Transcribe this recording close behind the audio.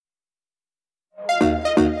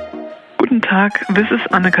Guten Tag, this is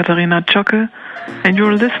Katharina Zschocke, and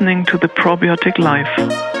you're listening to the Probiotic Life.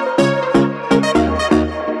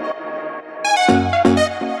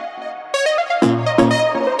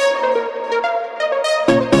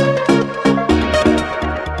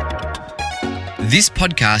 This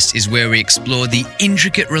podcast is where we explore the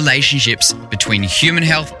intricate relationships between human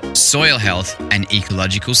health, soil health, and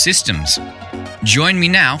ecological systems. Join me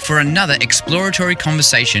now for another exploratory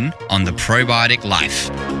conversation on the probiotic life.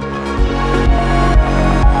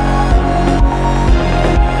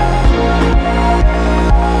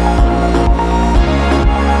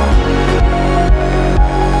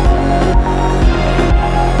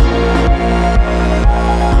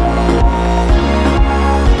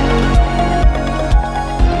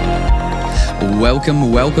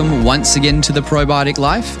 Welcome once again to the Probiotic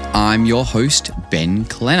Life. I'm your host, Ben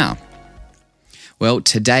Klenner. Well,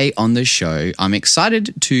 today on the show, I'm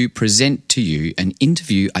excited to present to you an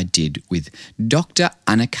interview I did with Dr.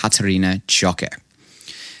 Katharina Zschocke.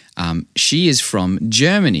 She is from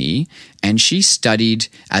Germany, and she studied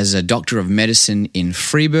as a Doctor of Medicine in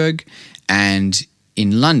Freiburg and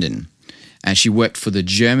in London. She worked for the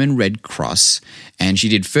German Red Cross, and she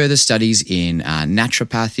did further studies in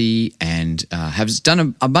naturopathy and has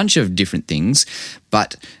done a bunch of different things.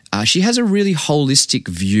 But she has a really holistic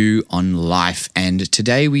view on life. And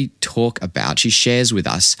today she shares with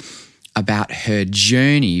us about her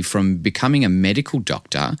journey from becoming a medical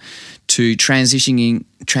doctor to transitioning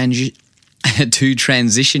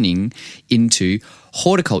into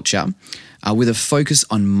horticulture, with a focus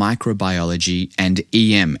on microbiology and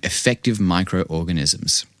EM, effective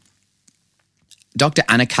microorganisms. Dr.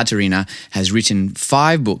 Katharina has written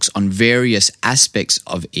 5 books on various aspects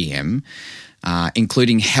of EM,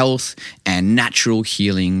 including health and natural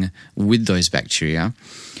healing with those bacteria.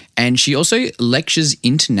 And she also lectures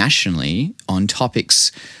internationally on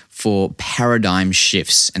topics for paradigm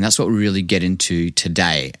shifts, and that's what we really get into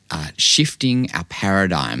today, shifting our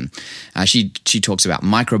paradigm. She talks about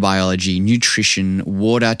microbiology, nutrition,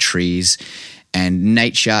 water, trees, and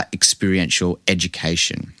nature experiential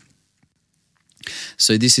education.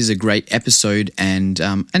 So this is a great episode and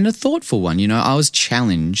a thoughtful one. You know, I was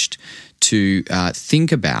challenged to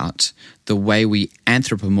think about the way we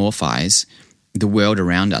anthropomorphize the world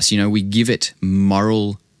around us. You know, we give it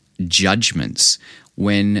moral judgments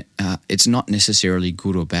when it's not necessarily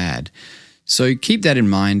good or bad. So keep that in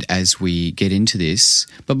mind as we get into this.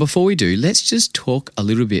 But before we do, let's just talk a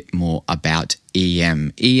little bit more about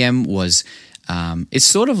EM. EM was, it's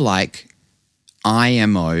sort of like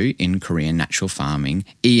IMO in Korean natural farming.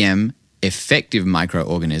 EM, effective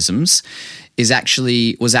microorganisms, was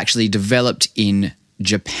actually developed in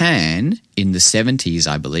Japan in the 70s,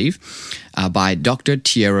 I believe, by Dr.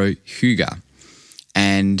 Taro Hyuga.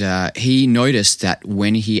 And he noticed that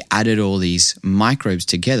when he added all these microbes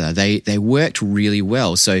together, they worked really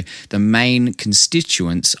well. So the main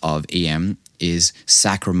constituents of EM is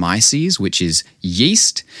Saccharomyces, which is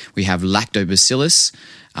yeast. We have Lactobacillus,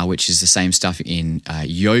 which is the same stuff in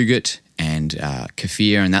yogurt and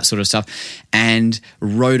kefir and that sort of stuff, and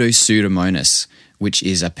Rhodopseudomonas, which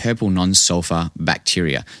is a purple non-sulfur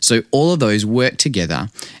bacteria. So all of those work together,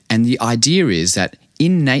 and the idea is that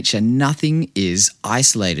in nature, nothing is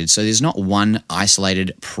isolated. So there's not one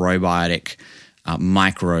isolated probiotic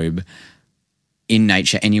microbe in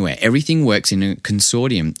nature anywhere. Everything works in a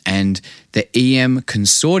consortium. And the EM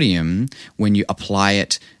consortium, when you apply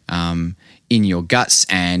it in your guts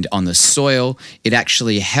and on the soil, it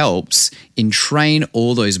actually helps entrain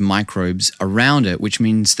all those microbes around it, which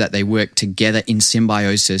means that they work together in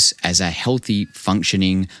symbiosis as a healthy,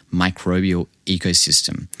 functioning microbial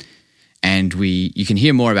ecosystem. And you can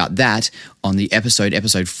hear more about that on the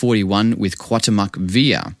episode 41 with Quatamuk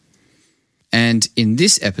Via. And in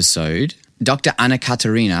this episode, Dr.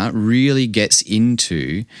 Katharina really gets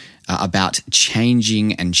into about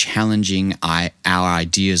changing and challenging our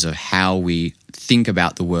ideas of how we think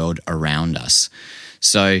about the world around us.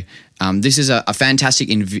 So this is a fantastic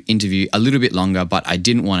interview, a little bit longer, but I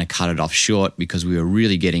didn't want to cut it off short because we were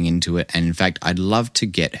really getting into it. And in fact, I'd love to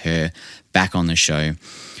get her back on the show.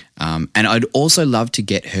 And I'd also love to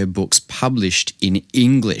get her books published in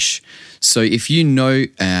English. So if you know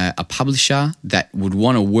a publisher that would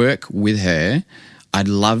want to work with her, I'd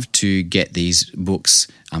love to get these books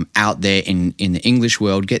out there in the English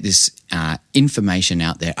world, get this information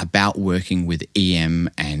out there about working with EM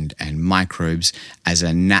and microbes as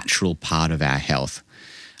a natural part of our health.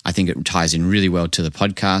 I think it ties in really well to the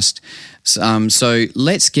podcast. So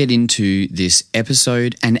let's get into this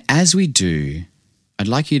episode. And as we do, I'd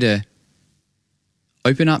like you to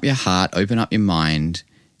open up your heart, open up your mind,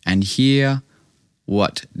 and hear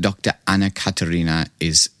what Dr. Katharina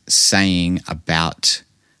is saying about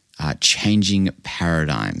changing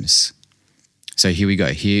paradigms. So here we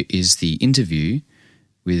go. Here is the interview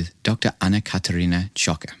with Dr. Katharina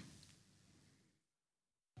Zschocke.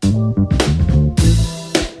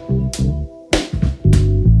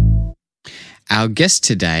 Our guest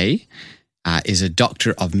today is a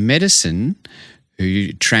doctor of medicine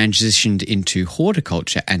who transitioned into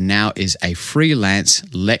horticulture and now is a freelance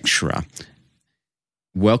lecturer.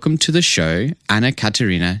 Welcome to the show,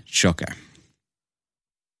 Katharina Zschocke.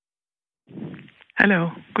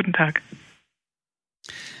 Hello, guten Tag.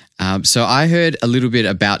 So I heard a little bit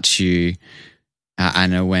about you,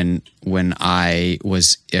 Anna, when I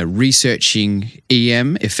was researching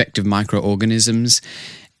EM, effective microorganisms,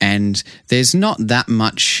 and there's not that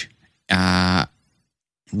much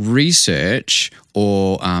research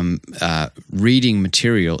or reading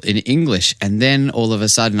material in English. And then all of a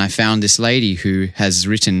sudden I found this lady who has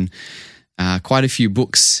written quite a few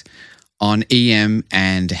books on EM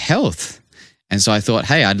and health. And so I thought,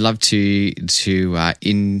 hey, I'd love to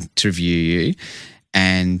interview you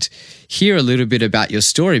and hear a little bit about your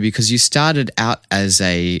story, because you started out as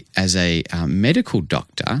a medical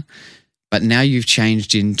doctor, but now you've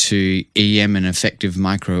changed into EM and effective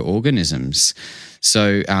microorganisms.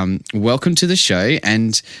 So welcome to the show,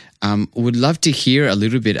 and would love to hear a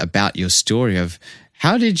little bit about your story of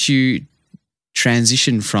how did you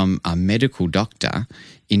transition from a medical doctor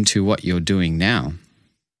into what you're doing now?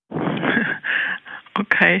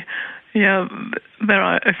 Okay. Yeah, there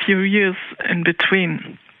are a few years in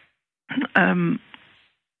between. I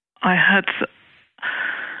had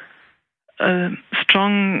a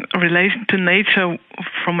strong relation to nature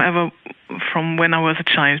from when I was a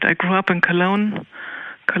child. I grew up in Cologne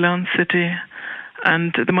city,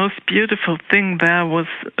 and the most beautiful thing there was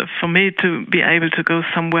for me to be able to go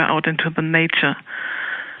somewhere out into the nature.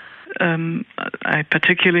 I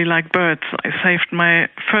particularly like birds. I saved my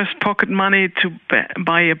first pocket money to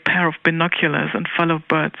buy a pair of binoculars and follow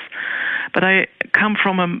birds. But I come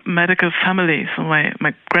from a medical family, so my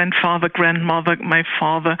grandfather, grandmother, my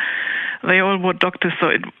father, they all were doctors, so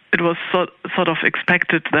it was sort of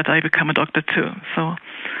expected that I become a doctor too. So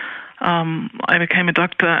I became a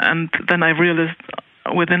doctor, and then I realized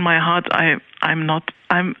within my heart I'm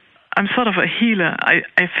sort of a healer.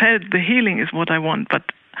 I felt the healing is what I want, but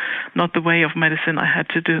not the way of medicine I had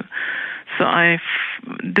to do. So I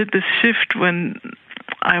did this shift when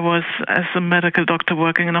I was as a medical doctor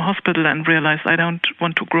working in a hospital and realized I don't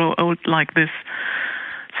want to grow old like this.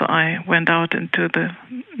 So I went out into the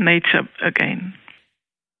nature again.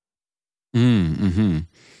 Mm-hmm.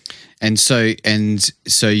 And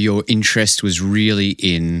so your interest was really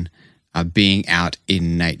in being out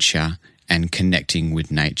in nature and connecting with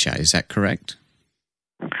nature. Is that correct?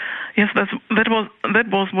 Yes, that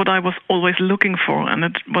was what I was always looking for, and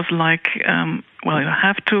it was like, you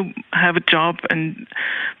have to have a job, and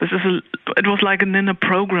it was like an inner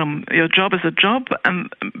program. Your job is a job, and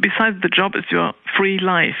besides the job is your free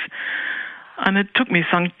life. And it took me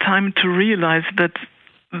some time to realize that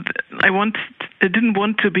I didn't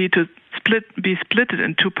want to be split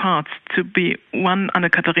in two parts. To be one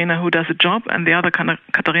Katharina who does a job, and the other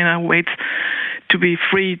Katharina who waits to be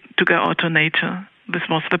free to go out to nature. This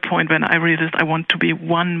was the point when I realized I want to be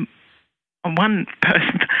one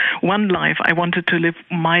person, one life. I wanted to live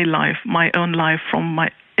my life, my own life from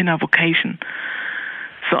my inner vocation.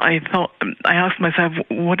 So I asked myself,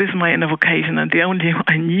 what is my inner vocation? And the only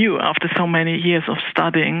I knew after so many years of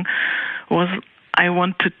studying was I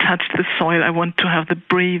want to touch the soil. I want to have the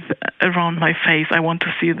breeze around my face. I want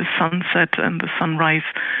to see the sunset and the sunrise.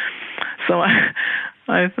 So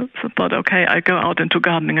I thought, okay, I go out into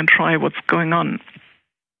gardening and try what's going on.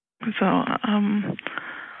 So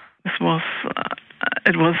it was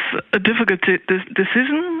a difficult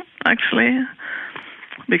decision, actually,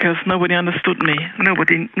 because nobody understood me.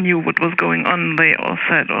 Nobody knew what was going on. They all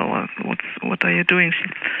said, "Oh, what are you doing?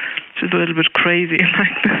 She's a little bit crazy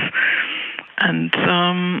like this." And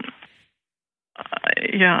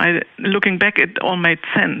looking back, it all made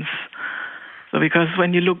sense. So because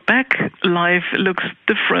when you look back, life looks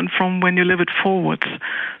different from when you live it forward.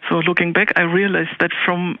 So looking back, I realized that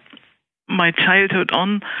from my childhood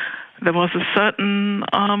on, there was a certain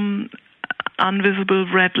invisible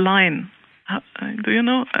red line. Do you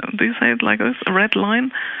know? Do you say it like this? A red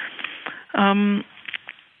line? A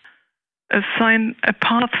sign, a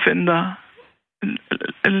pathfinder.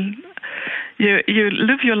 You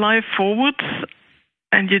live your life forward,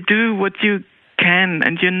 and you do what you can,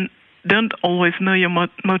 and you don't always know your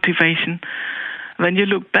motivation. Then you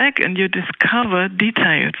look back and you discover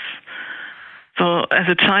details. So as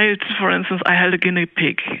a child, for instance, I held a guinea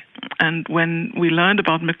pig. And when we learned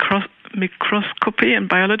about microscopy and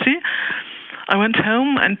biology, I went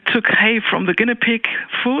home and took hay from the guinea pig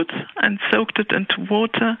food and soaked it into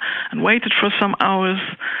water and waited for some hours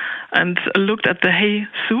and looked at the hay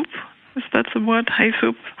soup. Is that the word, hay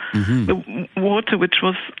soup? Mm-hmm. The water which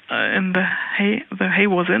was in the hay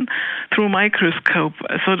was in, through a microscope.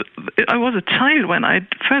 So I was a child when I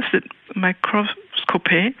first did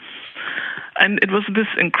microscopy, and it was this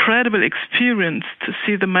incredible experience to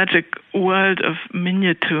see the magic world of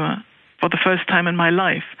miniature for the first time in my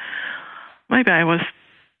life. Maybe I was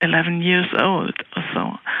 11 years old or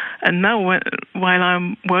so. And now while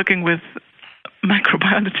I'm working with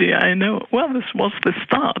microbiology, I know, well, this was the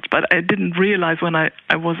start, but I didn't realize when I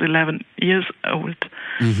was 11 years old.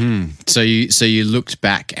 Mm-hmm. So you looked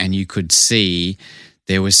back and you could see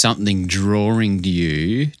there was something drawing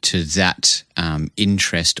you to that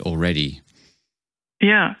interest already.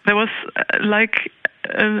 Yeah, there was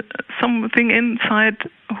something inside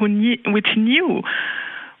which knew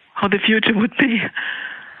how the future would be.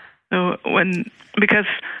 So because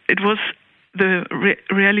it was the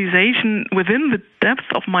realization within the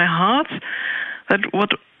depth of my heart that what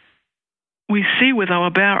we see with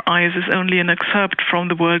our bare eyes is only an excerpt from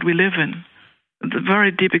the world we live in. It's a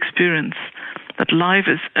very deep experience that life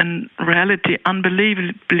is in reality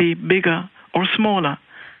unbelievably bigger or smaller.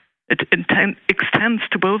 It extends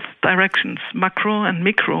to both directions, macro and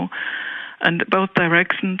micro, and both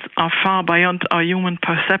directions are far beyond our human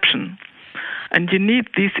perception. And you need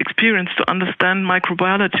this experience to understand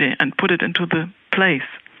microbiology and put it into the place.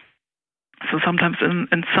 So sometimes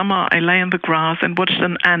in summer, I lay in the grass and watched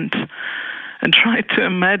an ant and tried to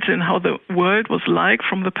imagine how the world was like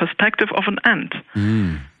from the perspective of an ant.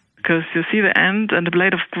 Mm. Because you see the ant and the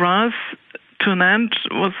blade of grass to an ant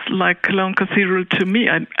was like Cologne Cathedral to me.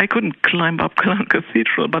 I couldn't climb up Cologne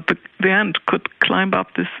Cathedral, but the ant could climb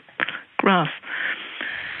up this grass.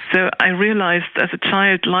 So I realized as a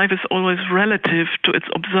child, life is always relative to its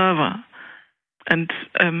observer. And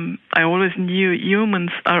I always knew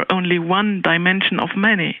humans are only one dimension of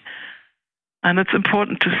many. And it's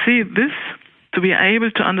important to see this, to be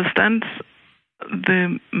able to understand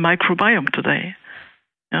the microbiome today.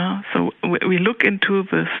 Yeah, so we look into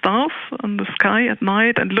the stars on the sky at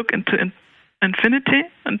night and look into infinity,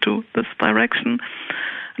 into this direction.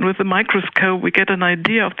 And with the microscope, we get an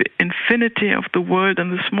idea of the infinity of the world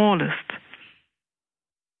and the smallest.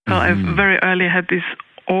 So I very early had this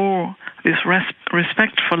awe, this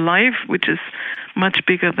respect for life, which is much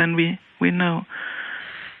bigger than we know.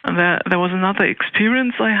 And there was another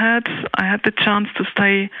experience I had. I had the chance to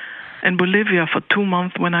stay in Bolivia for 2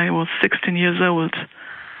 months when I was 16 years old,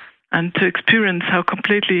 and to experience how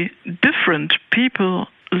completely different people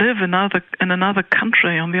live in another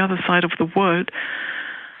country on the other side of the world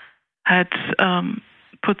had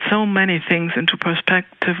put so many things into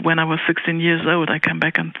perspective. When I was 16 years old, I came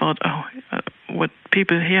back and thought, what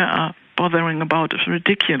people here are bothering about is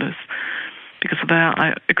ridiculous. Because there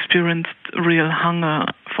I experienced real hunger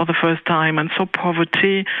for the first time and saw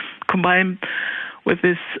poverty combined with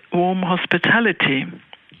this warm hospitality.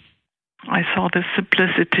 I saw the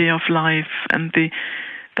simplicity of life and the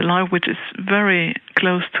life which is very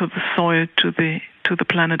close to the soil, to the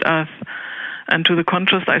planet Earth. And to the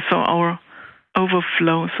contrast, I saw our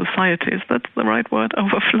overflow society. Is that the right word?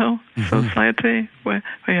 Overflow society, where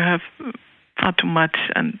you have far too much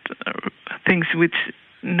and things which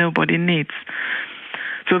nobody needs.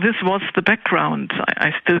 So this was the background.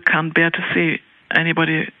 I still can't bear to see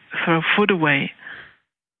anybody throw food away.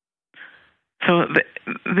 So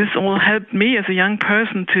this all helped me as a young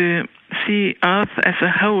person to see Earth as a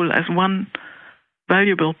whole, as one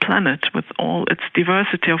valuable planet with all its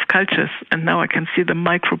diversity of cultures. And now I can see the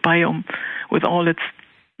microbiome with all its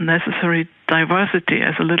necessary diversity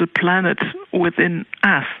as a little planet within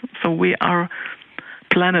us. So we are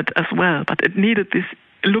planet as well. But it needed this,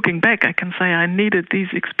 looking back, I can say I needed these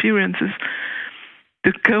experiences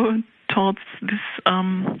to go towards this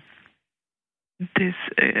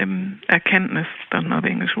erkenntnis, don't know the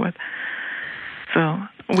English word. So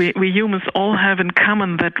we humans all have in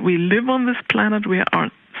common that we live on this planet. We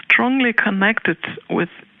are strongly connected with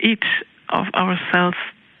each of our cells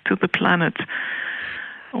to the planet.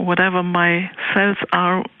 Whatever my cells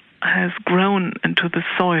are has grown into the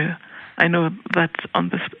soil. I know that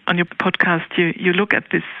on your podcast you look at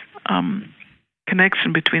this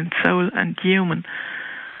connection between soul and human,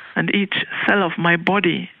 and each cell of my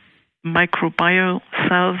body, microbial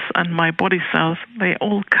cells and my body cells, they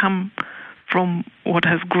all come from what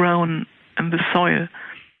has grown in the soil.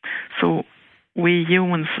 So we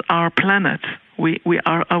humans are planet. We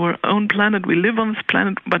are our own planet. We live on this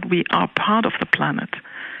planet, but we are part of the planet.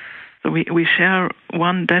 So we share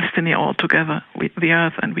one destiny altogether, the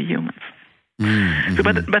Earth and we humans. Mm-hmm. So,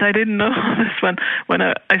 but I didn't know this when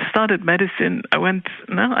I started medicine. I went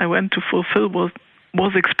to fulfill what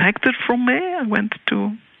was expected from me. I went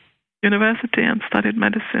to university and studied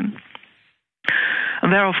medicine.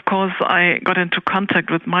 And there, of course, I got into contact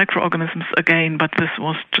with microorganisms again, but this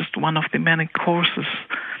was just one of the many courses.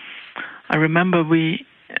 I remember we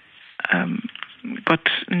got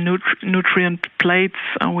nutrient plates,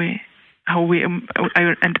 and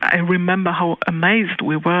I remember how amazed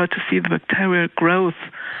we were to see the bacterial growth,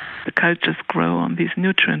 the cultures grow on these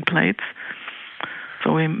nutrient plates.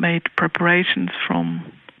 So we made preparations from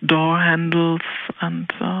door handles and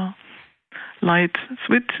light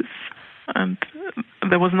switches, and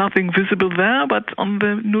there was nothing visible there, but on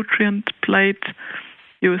the nutrient plate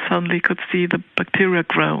you suddenly could see the bacteria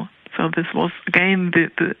grow. So this was again this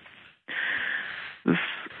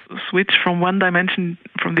switch from one dimension,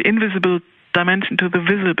 from the invisible dimension to the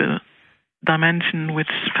visible dimension, which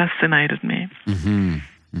fascinated me. Mm-hmm.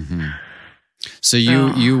 Mm-hmm. So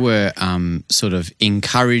you were sort of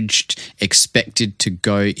encouraged, expected to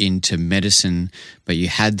go into medicine, but you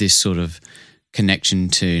had this sort of connection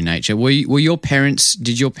to nature.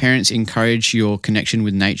 Did your parents encourage your connection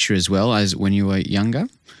with nature as well as when you were younger?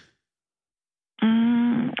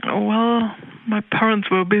 Well, my parents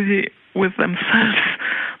were busy with themselves.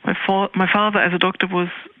 My father, as a doctor, was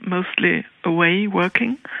mostly away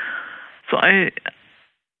working, so I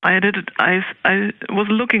was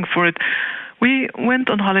looking for it. We went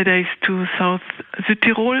on holidays to South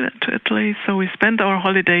Südtirol, to Italy, so we spent our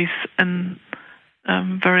holidays in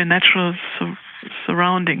very natural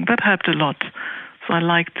surrounding. That helped a lot. So I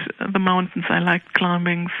liked the mountains, I liked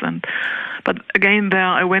climbing, but again there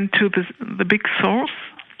I went to the big source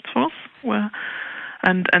where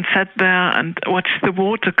and sat there and watched the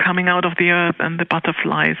water coming out of the earth and the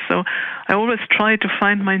butterflies. So I always try to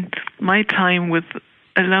find my time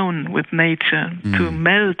alone with nature, to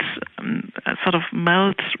melt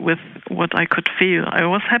with what I could feel. I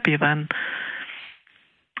was happy then.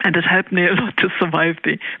 And it helped me a lot to survive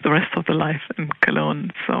the rest of the life in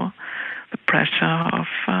Cologne. So the pressure of,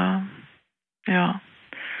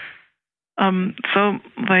 so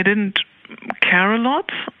they didn't care a lot,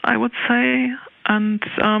 I would say. And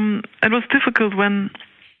it was difficult when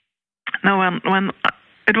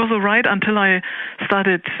it was all right until I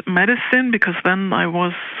studied medicine, because then I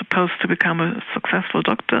was supposed to become a successful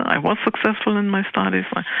doctor. I was successful in my studies.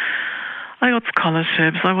 I got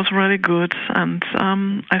scholarships. I was really good, and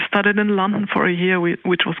I studied in London for a year,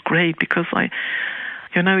 which was great because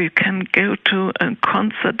you can go to a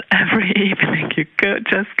concert every evening. You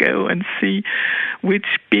just go and see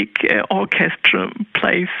which big orchestra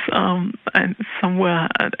plays and somewhere.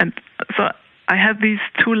 And so I had these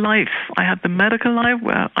two lives. I had the medical life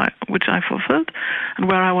which I fulfilled, and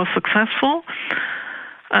where I was successful,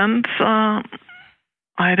 and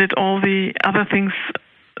I did all the other things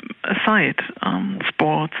aside,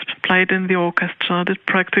 sports, played in the orchestra, did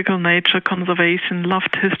practical nature conservation,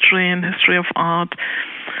 loved history and history of art.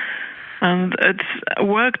 And it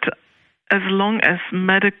worked as long as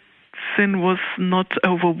medicine was not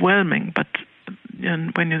overwhelming. But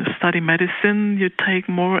when you study medicine, you take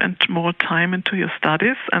more and more time into your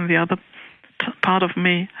studies, and the other part of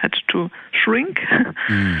me had to shrink.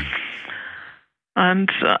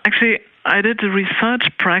 And actually, I did a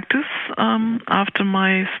research practice after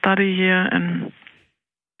my study here in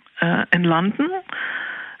London,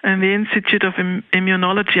 in the Institute of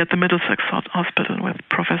Immunology at the Middlesex Hospital with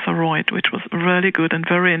Professor Reut, which was really good and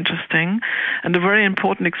very interesting, and a very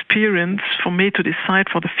important experience for me to decide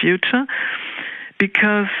for the future,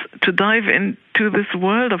 because to dive into this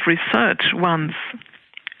world of research once,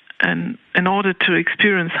 and in order to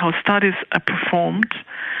experience how studies are performed,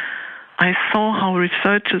 I saw how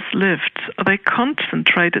researchers lived. They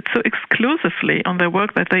concentrated so exclusively on their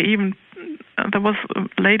work that there was a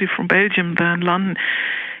lady from Belgium there in London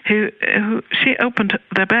she opened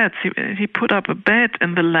their beds. He put up a bed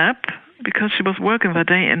in the lab because she was working the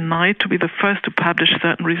day and night to be the first to publish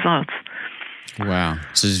certain results. Wow.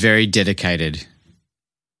 So it's very dedicated.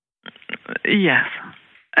 Yes.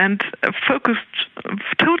 And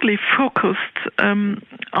totally focused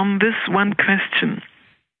on this one question.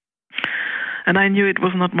 And I knew it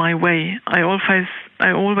was not my way. I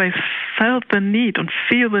always felt the need and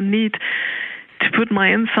feel the need to put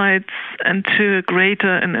my insights into a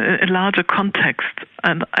greater and a larger context.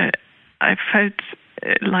 And I felt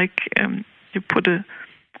like you put a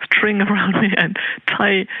string around me and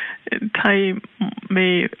tie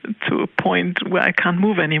me to a point where I can't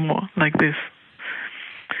move anymore, like this.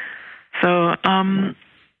 So, on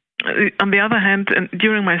the other hand, and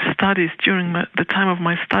during the time of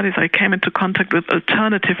my studies, I came into contact with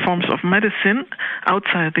alternative forms of medicine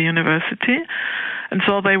outside the university, and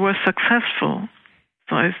so they were successful.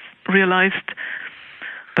 So I realized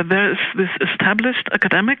that there is this established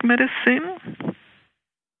academic medicine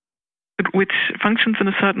which functions in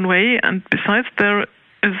a certain way, and besides there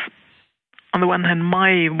is, on the one hand,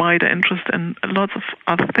 my wider interest in lots of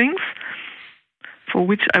other things for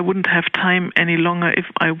which I wouldn't have time any longer if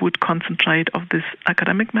I would concentrate on this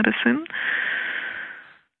academic medicine.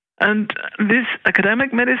 And this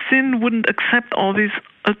academic medicine wouldn't accept all these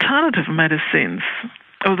alternative medicines,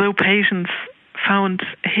 although patients found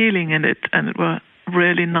healing in it, and it were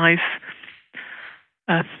really nice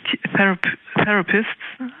therapists.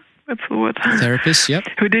 That's the word. Therapists, yep.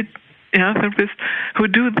 Therapists who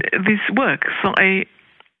do this work. So I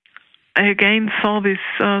again saw this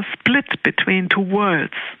split between two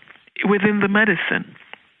worlds within the medicine.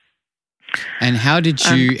 And how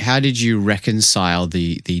did you reconcile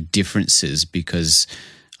the differences? Because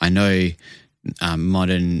I know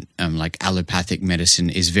modern like allopathic medicine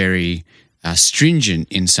is very stringent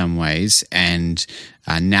in some ways, and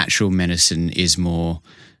natural medicine is more,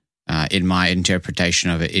 in my interpretation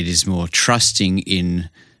of it, it is more trusting in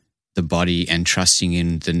the body and trusting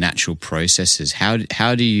in the natural processes. How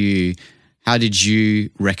did you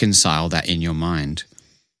reconcile that in your mind?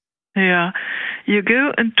 Yeah, you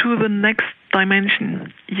go into the next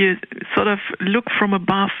dimension. You sort of look from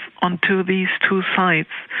above onto these two sides.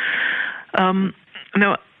 I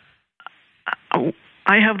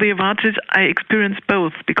have the advantage I experienced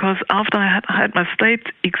both, because after I had my state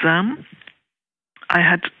exam, I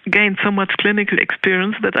had gained so much clinical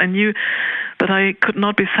experience that I knew that I could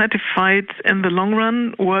not be satisfied in the long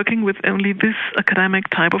run working with only this academic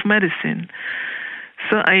type of medicine.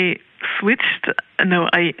 So I switched.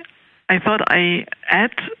 I thought I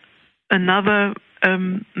add another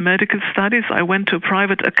medical studies. I went to a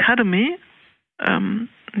private academy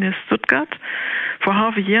near Stuttgart for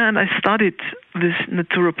half a year, and I studied this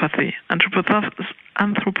naturopathy,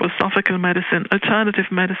 anthroposophical medicine, alternative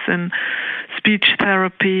medicine, speech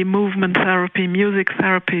therapy, movement therapy, music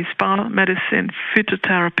therapy, spa medicine,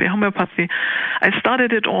 phytotherapy, homeopathy. I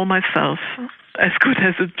studied it all myself, as good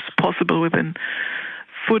as it's possible within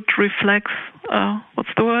foot reflex.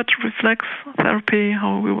 What's the word? Reflex therapy.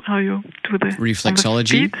 How you do the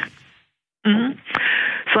reflexology? Mm-hmm.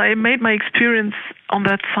 So I made my experience on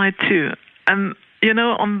that side too, and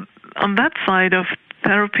on that side of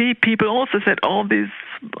therapy, people also said, "Oh, this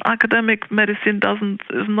academic medicine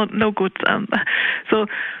is no good," and so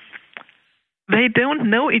they don't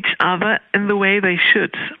know each other in the way they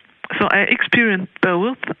should. So I experienced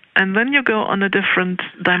both, and then you go on a different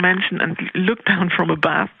dimension and look down from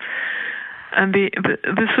above. And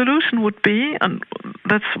the solution would be, and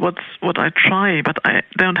that's what I try, but I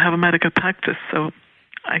don't have a medical practice, so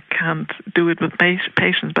I can't do it with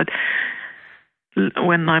patients. But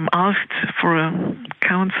when I'm asked for a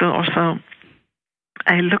counsel or so,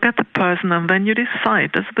 I look at the person, and then you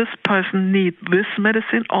decide, does this person need this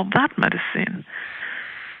medicine or that medicine?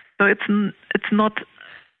 So it's not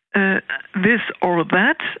this or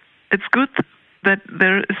that. It's good that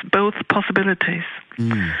there is both possibilities.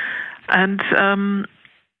 Mm. And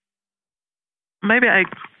maybe I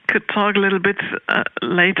could talk a little bit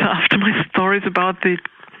later after my stories about the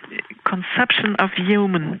conception of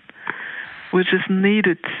human, which is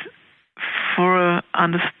needed for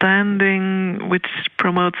understanding which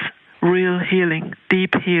promotes real healing,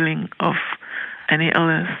 deep healing of any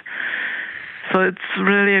illness. So it's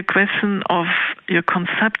really a question of your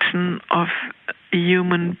conception of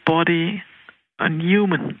human body and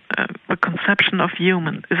human, the conception of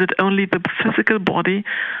human. Is it only the physical body,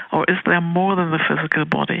 or is there more than the physical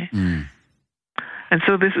body? Mm. And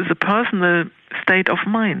so this is a personal state of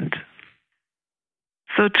mind.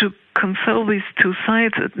 So to console these two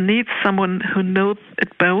sides, it needs someone who knows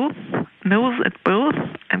it both,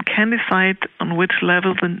 and can decide on which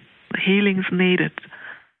level the healing is needed.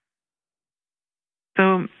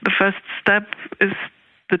 So the first step is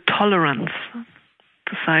the tolerance,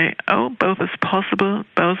 to say, oh, both is possible,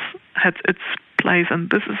 both has its place, and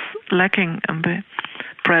this is lacking in the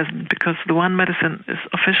present, because the one medicine is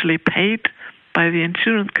officially paid by the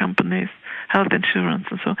insurance companies, health insurance,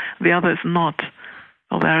 and so the other is not.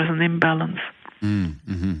 So there is an imbalance.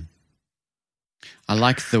 Mm-hmm. I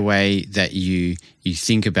like the way that you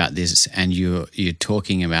think about this, and you're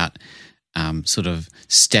talking about sort of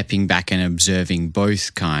stepping back and observing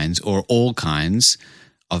both kinds or all kinds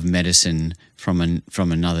of medicine from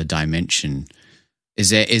another dimension. Is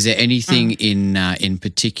there anything in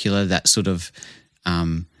particular that sort of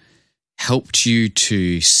helped you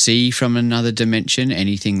to see from another dimension?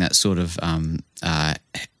 Anything that sort of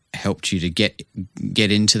helped you to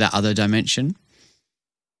get into that other dimension?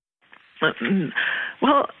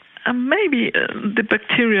 Well, maybe the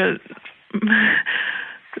bacteria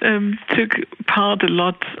took part a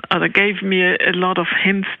lot, or gave me a lot of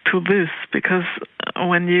hints to this, because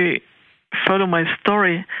when you follow my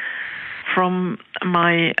story from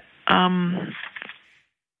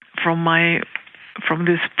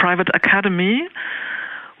this private academy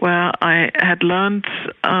where I had learned,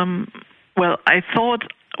 I thought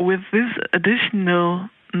with this additional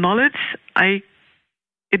knowledge,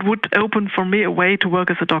 it would open for me a way to work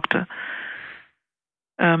as a doctor.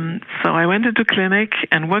 So I went into clinic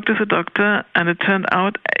and worked as a doctor, and it turned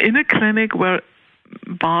out in a clinic where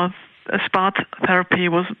spa therapy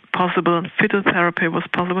was possible, phytotherapy was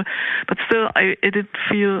possible, but still it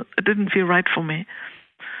didn't feel right for me.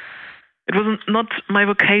 It was not my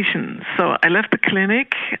vocation, so I left the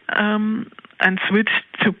clinic and switched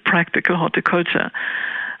to practical horticulture.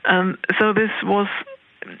 So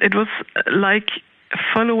it was like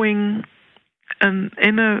following an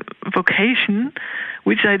inner vocation,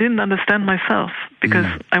 which I didn't understand myself, because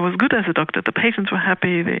I was good as a doctor. The patients were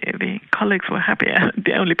happy, the colleagues were happy.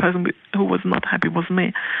 The only person who was not happy was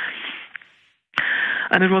me.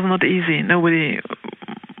 And it was not easy.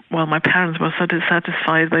 My parents were so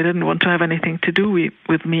dissatisfied, they didn't want to have anything to do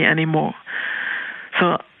with me anymore.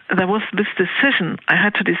 So there was this decision. I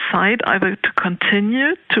had to decide either to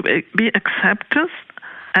continue to be accepted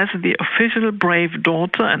as the official brave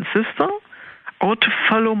daughter and sister, or to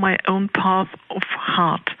follow my own path of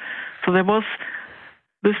heart. So there was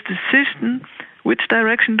this decision, which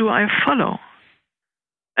direction do I follow?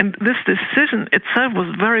 And this decision itself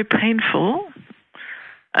was very painful.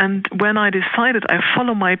 And when I decided I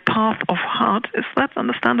follow my path of heart, is that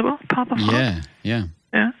understandable? Path of heart? Yeah.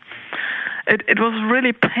 It was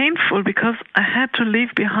really painful because I had to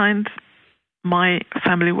leave behind my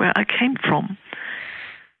family where I came from.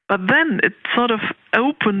 But then it sort of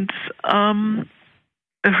opened a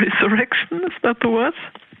resurrection, is that the word?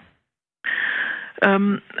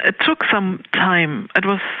 It took some time. It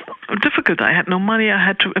was difficult. I had no money. I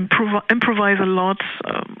had to improvise a lot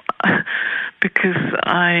because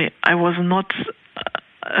I was not,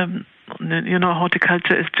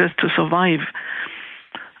 horticulture is just to survive.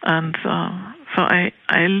 And so I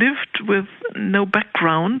lived with no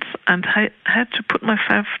background, and I had to put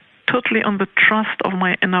myself totally on the trust of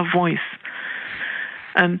my inner voice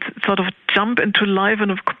and sort of jump into life in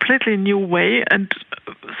a completely new way and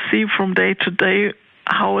see from day to day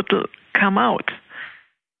how it'll come out.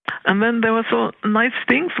 And then there were so nice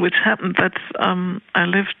things which happened that I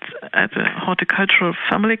lived at a horticultural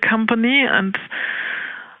family company, and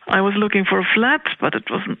I was looking for a flat, but it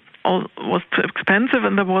was too expensive,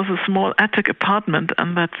 and there was a small attic apartment,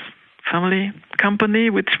 and that family company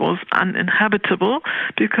which was uninhabitable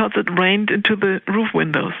because it rained into the roof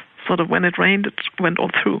windows. Sort of when it rained, it went all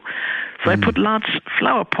through. So I put large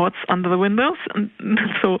flower pots under the windows, and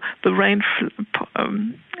so the rain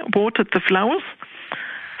watered the flowers.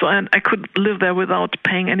 So I could live there without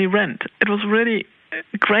paying any rent. It was really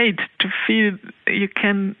great to feel you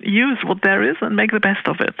can use what there is and make the best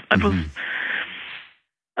of it. It was,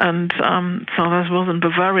 and so this was in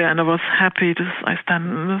Bavaria, and I was happy. I stand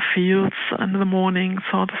in the fields in the morning,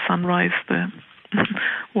 saw the sunrise there,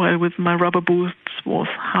 while with my rubber boots was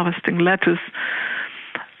harvesting lettuce.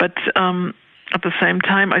 But at the same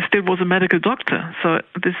time, I still was a medical doctor. So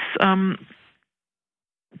this.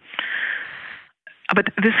 But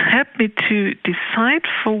this helped me to decide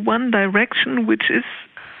for one direction, which is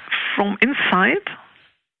from inside.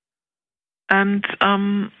 And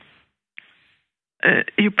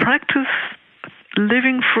you practice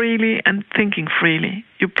living freely and thinking freely.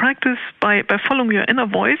 You practice by following your inner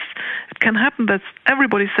voice. It can happen that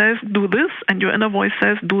everybody says, do this, and your inner voice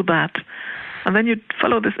says, do that. And then you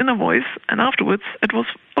follow this inner voice, and afterwards it was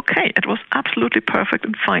okay. It was absolutely perfect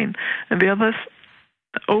and fine. And the others,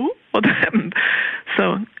 oh, what happened?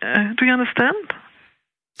 So, do you understand?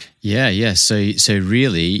 Yeah. So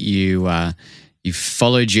really, you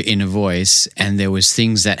followed your inner voice, and there was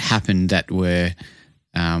things that happened that were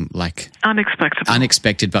like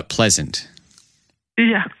unexpected but pleasant.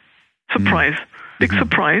 Yeah, surprise, big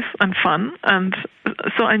surprise and fun, and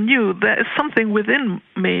so I knew there is something within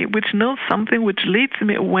me which knows something, which leads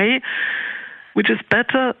me away, which is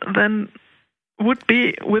better than would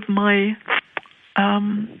be with my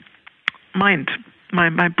mind,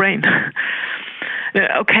 my brain.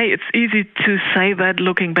 Okay, it's easy to say that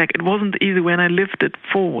looking back. It wasn't easy when I lived it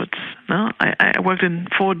forward. No? I worked in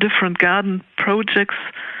 4 different garden projects,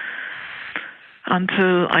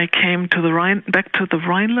 until I came to the back to the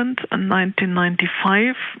Rhineland in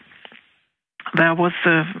 1995. There was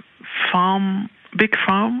a big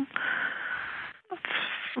farm,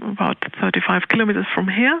 about 35 kilometers from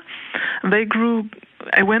here.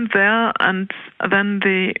 I went there, and then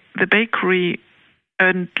the bakery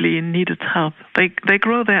urgently needed help. They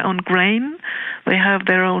grow their own grain, they have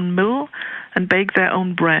their own mill, and bake their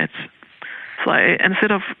own bread. So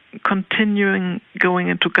instead of continuing going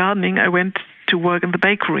into gardening, I went to work in the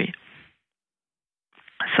bakery.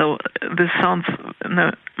 So this sounds,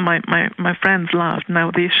 no, my friends laughed.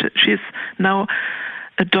 Now she's now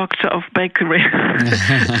a doctor of bakery.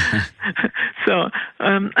 So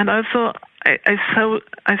and also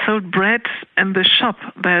I sold bread in the shop.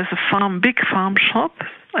 There's a big farm shop.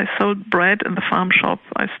 I sold bread in the farm shop.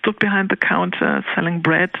 I stood behind the counter selling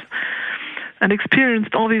bread, and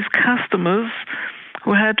experienced all these customers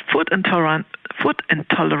who had food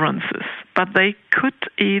intolerances, but they could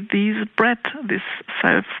eat this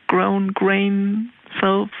self-grown grain,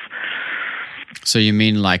 So you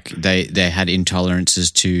mean like they had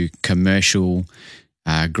intolerances to commercial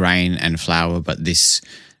grain and flour, but this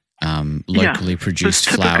locally produced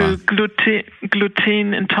flour?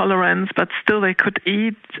 Gluten intolerance, but still they could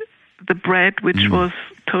eat the bread which was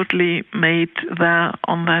totally made there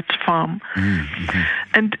on that farm. Mm-hmm.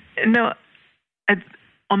 And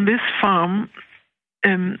on this farm,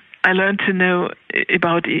 I learned to know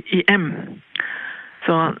about EM.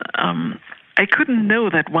 So I couldn't know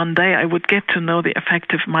that one day I would get to know the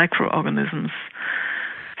effective microorganisms.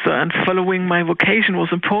 So, and following my vocation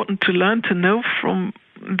was important to learn to know from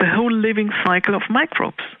the whole living cycle of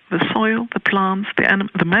microbes: the soil, the plants,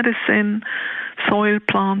 the medicine, soil,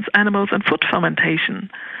 plants, animals, and food fermentation.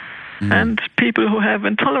 And people who have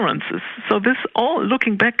intolerances. So this all,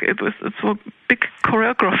 looking back, it's a big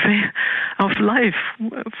choreography of life,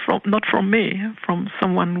 not from me, from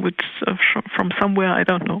someone from somewhere, I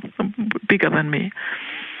don't know, bigger than me.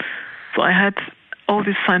 So I had all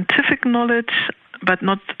this scientific knowledge, but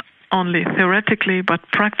not only theoretically, but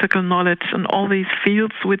practical knowledge in all these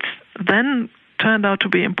fields, which then turned out to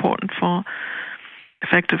be important for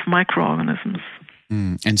effective microorganisms.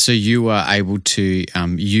 And so you were able to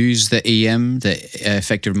use the EM, the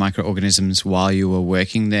effective microorganisms, while you were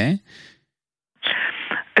working there?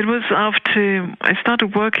 It was after I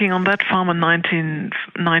started working on that farm in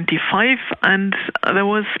 1995, and there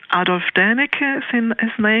was Adolf Dernecke, is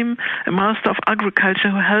his name, a master of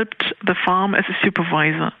agriculture who helped the farm as a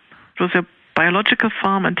supervisor. It was a biological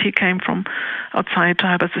farm, and he came from outside to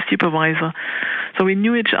help as a supervisor. So we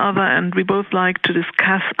knew each other, and we both liked to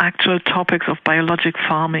discuss actual topics of biologic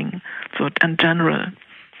farming, so in general.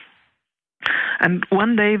 And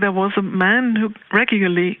one day there was a man who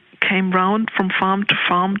regularly came round from farm to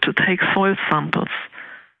farm to take soil samples.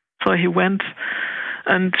 So he went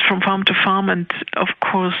and from farm to farm, and of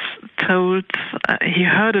course he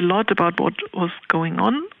heard a lot about what was going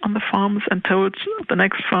on the farms, and told the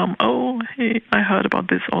next farm, I heard about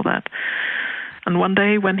this or that. And one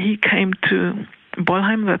day when he came to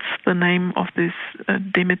Bollheim, that's the name of this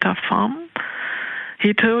Demeter farm,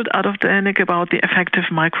 he told Adolf Dernecke about the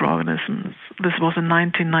effective microorganisms. This was in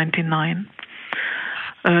 1999.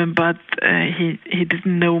 But he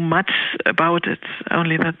didn't know much about it,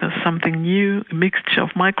 only that there's something new, a mixture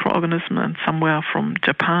of microorganisms, and somewhere from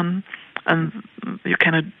Japan, and you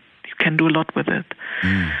can do a lot with it.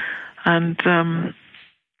 And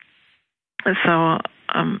so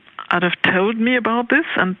Adolf told me about this,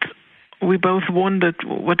 and we both wondered,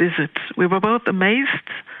 what is it? We were both amazed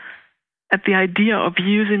at the idea of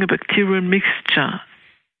using a bacterial mixture.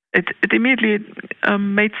 It immediately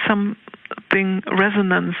made something a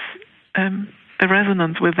resonance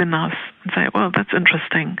within us, and say, well, that's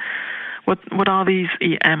interesting. What are these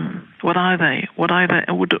EM? What are they?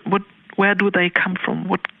 Where do they come from?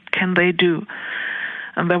 What can they do?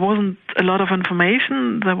 And there wasn't a lot of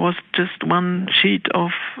information. There was just one sheet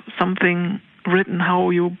of something written how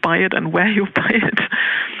you buy it and where you buy it.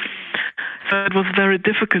 So it was very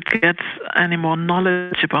difficult to get any more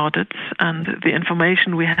knowledge about it, and the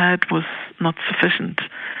information we had was not sufficient.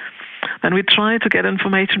 Then we tried to get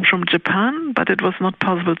information from Japan, but it was not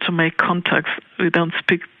possible to make contacts. We don't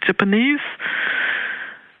speak Japanese.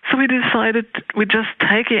 So we decided we just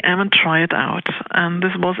take EM and try it out. And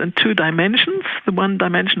this was in 2 dimensions. The one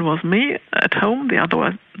dimension was me at home. The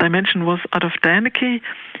other dimension was Adolf Dernecke,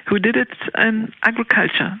 who did it in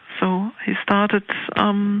agriculture. So he started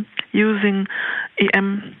using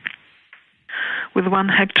EM with 1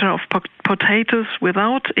 hectare of potatoes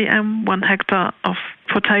without EM, 1 hectare of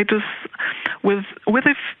potatoes with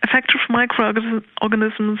effective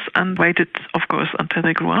microorganisms, and waited, of course, until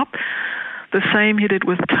they grew up. the same he did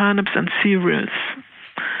with turnips and cereals.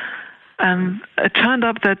 And it turned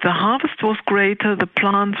up that the harvest was greater, the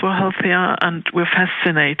plants were healthier, and we're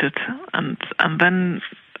fascinated. And then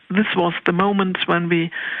this was the moment when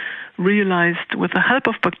we realized with the help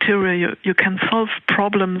of bacteria you can solve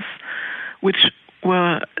problems which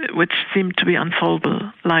seemed to be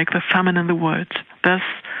unsolvable, like the famine in the world. There's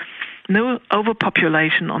no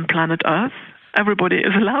overpopulation on planet Earth. Everybody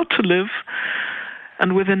is allowed to live.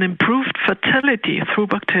 And with an improved fertility through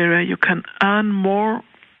bacteria, you can earn more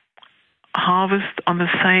harvest on the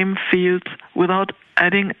same fields without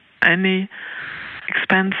adding any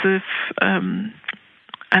expensive,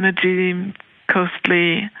 energy,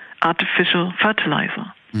 costly, artificial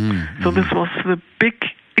fertilizer. Mm-hmm. So this was the big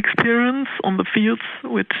experience on the fields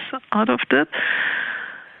which out of that.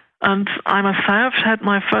 And I myself had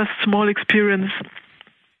my first small experience.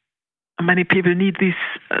 Many people need this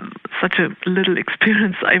such a little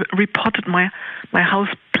experience. I repotted my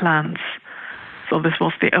house plants. So this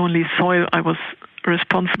was the only soil I was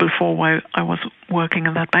responsible for while I was working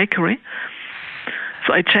in that bakery.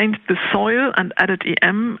 So I changed the soil and added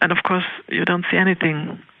EM, and of course you don't see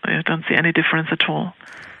anything. You don't see any difference at all.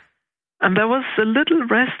 And there was a little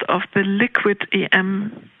rest of the liquid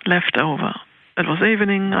EM left over. It was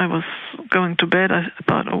evening, I was going to bed. I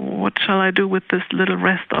thought, oh, what shall I do with this little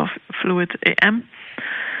rest of fluid EM?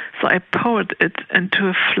 So I poured it into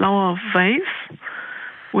a flower vase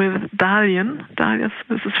with dahlias.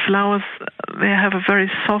 This is flowers, they have a very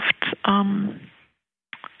soft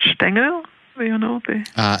Stängel, you know.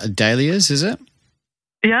 Dahlias, is it?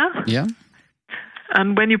 Yeah. Yeah.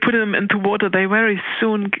 And when you put them into water, they very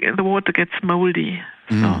soon, the water gets moldy.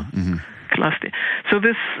 Crusty. So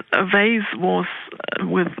this vase was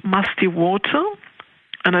with musty water,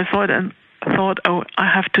 and I thought, oh, I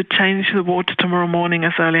have to change the water tomorrow morning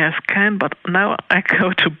as early as I can, but now I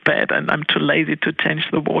go to bed and I'm too lazy to change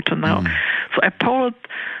the water now. So I poured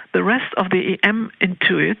the rest of the EM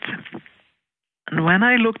into it, and when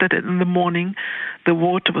I looked at it in the morning, the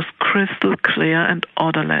water was crystal clear and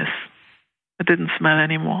odorless. It didn't smell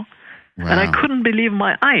anymore. Wow. And I couldn't believe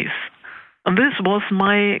my eyes. And this was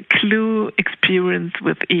my clue experience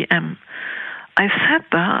with EM. I sat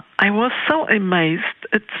there, I was so amazed,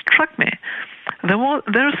 it struck me.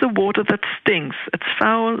 There's a water that stinks, it's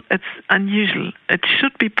foul, it's unusual. It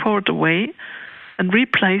should be poured away and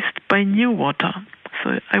replaced by new water.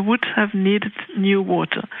 So I would have needed new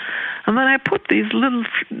water. And then I put these little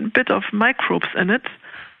bit of microbes in it,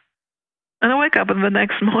 and I wake up in the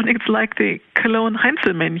next morning, it's like the Cologne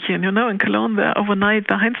Heinzelmännchen, you know, in Cologne there overnight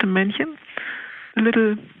the Heinzelmännchen,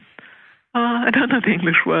 little, I don't know the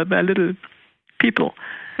English word, they're little people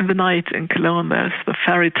in the night in Cologne. There's the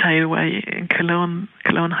fairy tale way in Cologne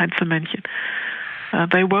Heinzelmännchen.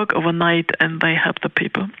 They work overnight and they help the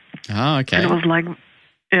people. Oh, okay. And it was like,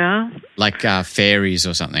 yeah. Like fairies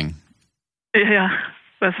or something. Yeah.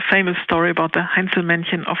 There's a famous story about the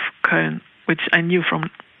Heinzelmännchen of Köln, which I knew from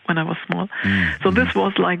when I was small. So this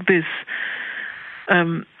was like this.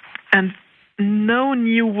 And no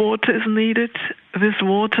new water is needed. This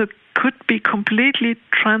water could be completely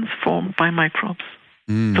transformed by microbes.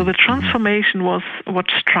 So the transformation was what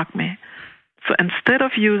struck me. So instead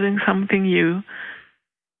of using something new,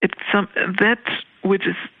 that which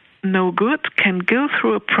is no good can go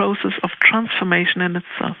through a process of transformation in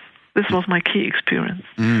itself. This was my key experience.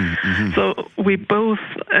 So we both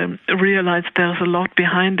realized there's a lot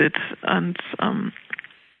behind it, and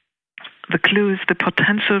the clue is the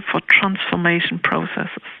potential for transformation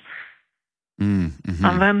processes. And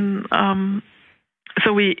then,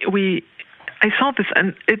 so I saw this,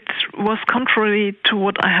 and it was contrary to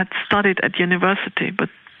what I had studied at university, but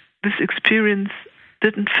this experience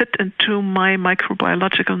didn't fit into my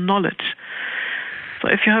microbiological knowledge. So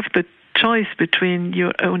if you have the choice between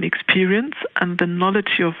your own experience and the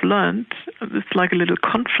knowledge you've learned, it's like a little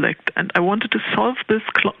conflict. And I wanted to solve this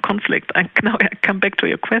conflict. And now I come back to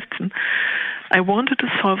your question. I wanted to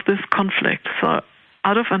solve this conflict. So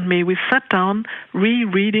Adolf and me, we sat down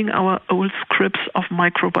rereading our old scripts of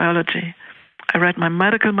microbiology. I read my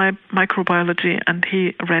medical microbiology, and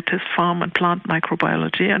he read his farm and plant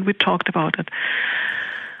microbiology, and we talked about it.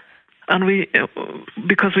 And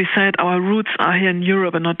because we said our roots are here in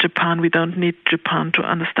Europe and not Japan, we don't need Japan to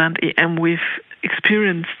understand EM. We've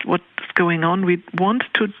experienced what's going on. We want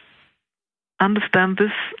to understand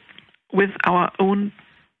this with our own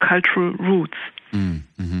cultural roots. And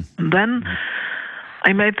then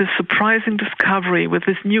I made this surprising discovery with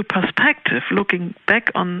this new perspective, looking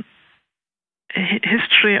back on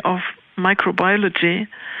history of microbiology.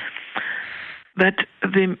 that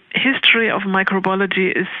the history of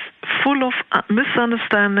microbiology is full of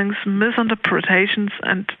misunderstandings, misinterpretations,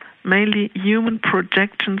 and mainly human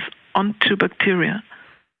projections onto bacteria.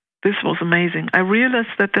 This was amazing. I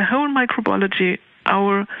realized that the whole microbiology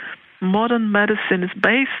our modern medicine is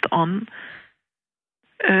based on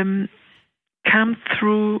came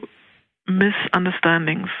through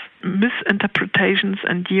misunderstandings, misinterpretations,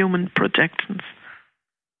 and human projections.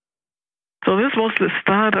 So this was the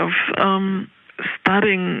start of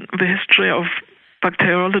studying the history of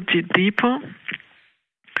bacteriology deeper.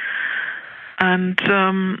 And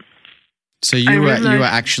so you were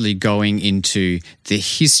actually going into the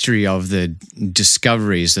history of the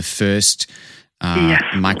discoveries, the first yes.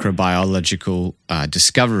 microbiological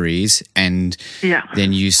discoveries, and yeah.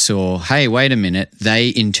 then you saw, hey, wait a minute,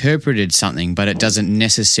 they interpreted something, but it doesn't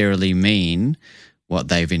necessarily mean what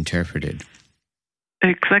they've interpreted.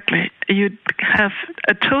 Exactly. You have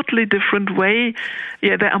a totally different way.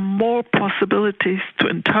 Yeah, there are more possibilities to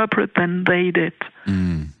interpret than they did.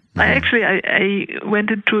 I went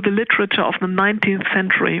into the literature of the 19th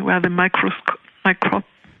century where the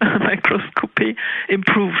microscopy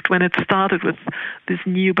improved when it started with this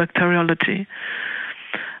new bacteriology.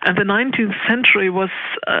 And the 19th century was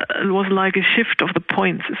like a shift of the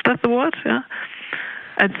points. Is that the word? Yeah.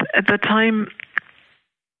 At that time,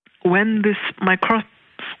 when this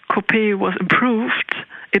microscopy was improved,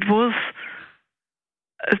 it was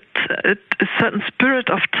a certain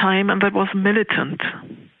spirit of time, and that was militant.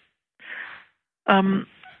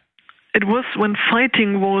 It was when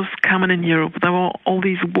fighting was common in Europe. There were all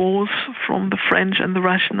these wars from the French and the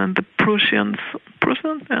Russian and the Prussians,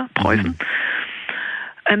 Preußen.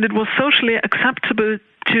 And it was socially acceptable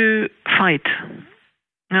to fight.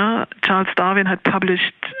 Charles Darwin had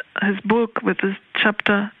published his book with this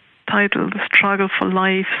chapter titled The Struggle for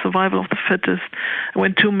Life, Survival of the Fittest.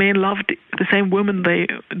 When two men loved the same woman, they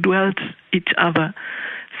duelled each other.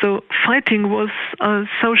 So fighting was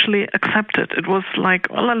socially accepted. It was like,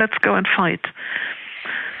 well, let's go and fight.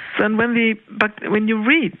 So and when you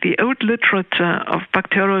read the old literature of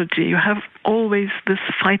bacteriology, you have always this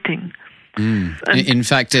fighting. In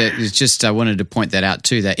fact, it's just I wanted to point that out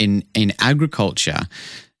too, that in agriculture,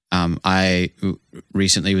 I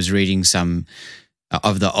recently was reading some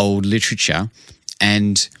of the old literature,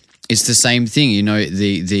 and it's the same thing. You know,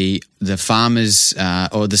 the farmers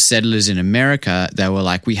or the settlers in America, they were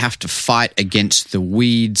like, we have to fight against the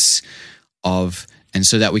weeds and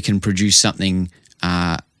so that we can produce something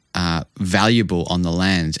valuable on the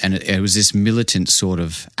land. And it was this militant sort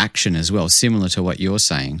of action as well, similar to what you're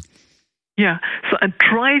saying. Yeah. So I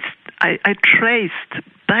traced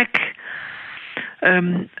back.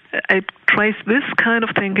 I traced this kind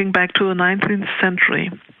of thinking back to the 19th century.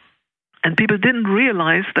 And people didn't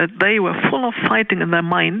realize that they were full of fighting in their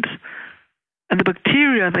mind. And the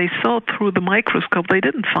bacteria they saw through the microscope, they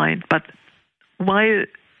didn't find. But while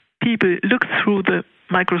people looked through the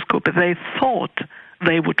microscope, they thought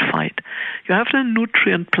they would fight. You have the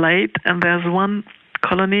nutrient plate, and there's one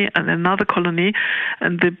colony and another colony,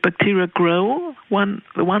 and the bacteria grow.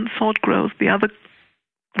 The one sort grows, the other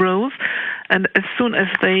grows. And as soon as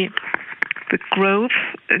the growth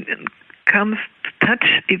comes to touch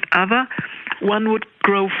each other, one would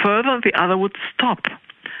grow further, the other would stop.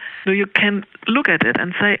 So you can look at it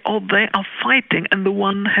and say, oh, they are fighting and the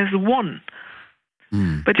one has won.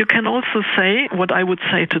 But you can also say, what I would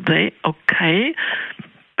say today, okay,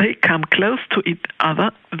 they come close to each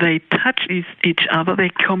other, they touch each other, they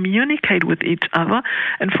communicate with each other,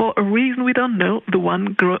 and for a reason we don't know, the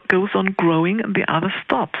one goes on growing and the other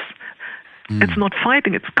stops. It's not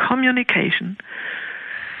fighting, it's communication.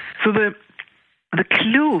 So the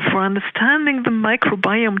clue for understanding the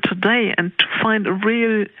microbiome today and to find a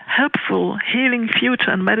real helpful healing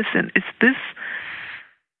future in medicine is this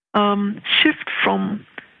shift from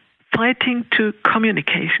fighting to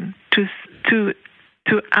communication, to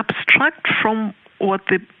abstract from what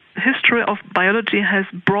the history of biology has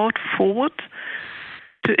brought forward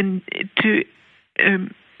to a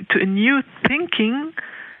new thinking,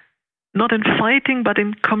 not in fighting but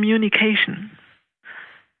in communication.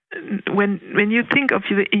 When you think of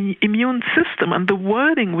the immune system and the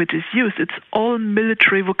wording which is used, it's all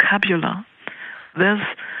military vocabulary. There's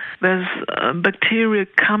bacteria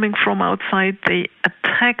coming from outside. They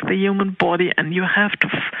attack the human body, and you have to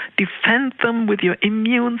defend them with your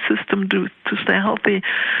immune system to stay healthy.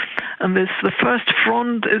 And the first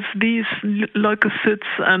front is these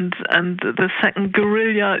leukocytes, and the second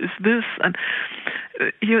guerrilla is this, and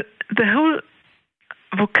the whole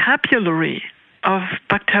vocabulary of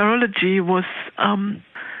bacteriology was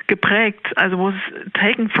geprägt, also was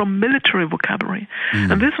taken from military vocabulary.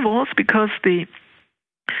 And this was because the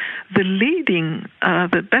leading,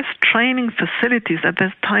 the best training facilities at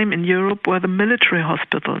that time in Europe were the military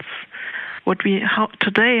hospitals. What we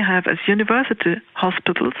today have as university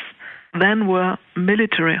hospitals then were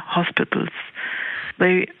military hospitals.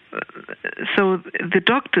 So the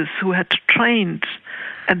doctors who had trained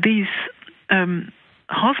at these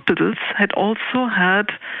hospitals had also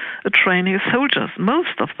had a training as soldiers.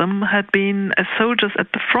 Most of them had been as soldiers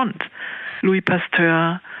at the front. Louis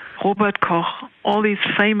Pasteur, Robert Koch, all these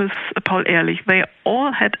famous, Paul Ehrlich, they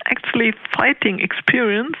all had actually fighting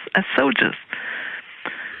experience as soldiers.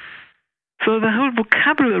 So the whole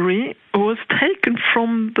vocabulary was taken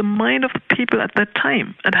from the mind of the people at that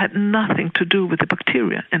time and had nothing to do with the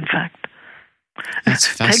bacteria, in fact. That's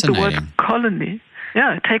fascinating. Take the word colony.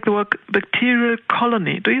 Yeah, take the word bacterial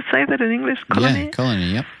colony. Do you say that in English? Colony? Yeah,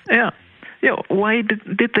 colony, yep. Yeah. Why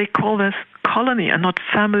did they call this colony and not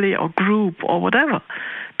family or group or whatever?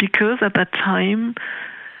 Because at that time,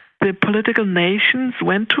 the political nations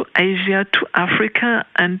went to Asia, to Africa,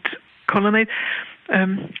 and colonized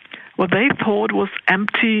what they thought was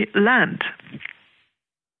empty land,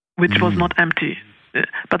 which was not empty.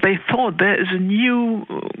 But they thought there is a new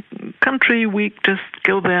country, we just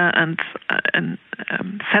go there and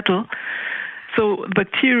settle. So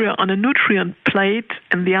bacteria on a nutrient plate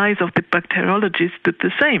in the eyes of the bacteriologists did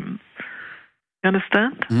the same. You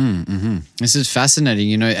understand? This is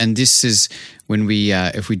fascinating, and this is when we,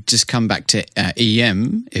 if we just come back to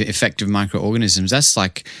EM, effective microorganisms, that's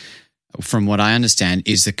like, from what I understand,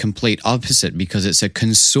 is the complete opposite because it's a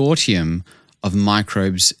consortium of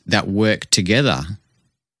microbes that work together.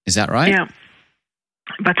 Is that right? Yeah.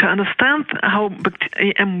 But to understand how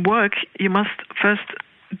EM work, you must first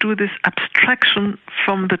do this abstraction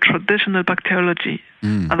from the traditional bacteriology.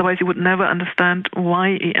 Otherwise, you would never understand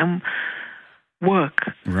why EM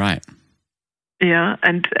work. Right. Yeah,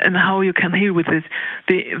 and how you can heal with it.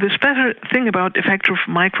 The special thing about effective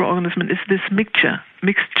microorganism is this mixture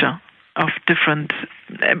of different.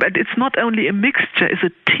 But it's not only a mixture; it's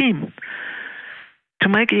a team. To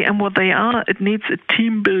make EM what they are, it needs a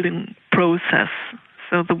team building process.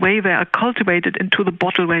 So the way they are cultivated into the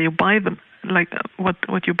bottle where you buy them, like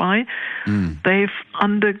what you buy, they've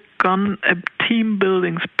undergone a team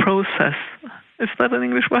building process. Is that an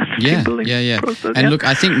English word? Yeah. Process, and look,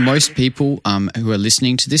 I think most people who are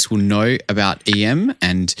listening to this will know about EM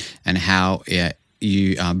and how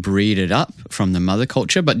you breed it up from the mother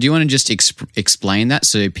culture. But do you want to just explain that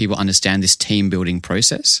so people understand this team building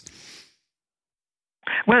process?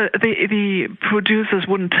 Well, the producers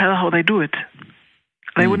wouldn't tell how they do it.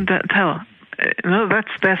 They wouldn't tell. No,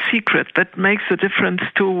 that's their secret. That makes a difference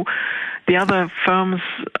to the other firms,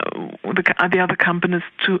 the other companies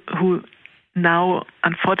who now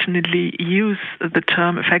unfortunately use the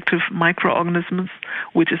term effective microorganisms,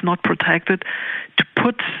 which is not protected, to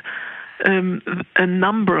put a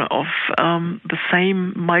number of the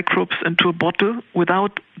same microbes into a bottle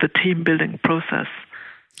without the team building process.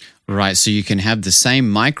 Right, so you can have the same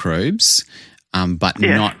microbes, but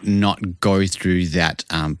not go through that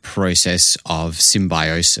process of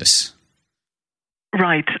symbiosis.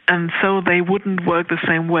 Right, and so they wouldn't work the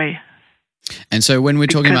same way. And so when we're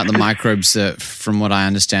talking about the microbes, from what I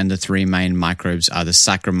understand, the three main microbes are the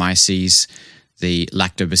Saccharomyces, the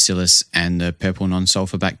Lactobacillus, and the purple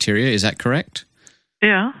non-sulfur bacteria. Is that correct?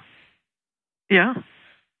 Yeah.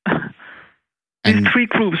 These three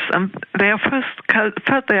groups, they are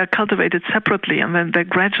first they are cultivated separately, and then they're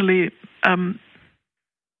gradually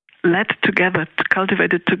led together,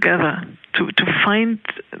 cultivated together, to find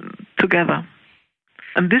together.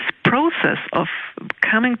 And this process of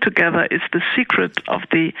coming together is the secret of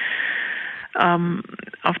the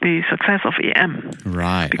success of EM.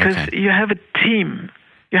 Right. Because you have a team.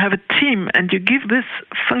 You have a team, and you give this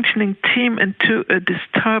functioning team into a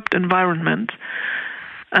disturbed environment,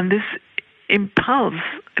 and this impulse,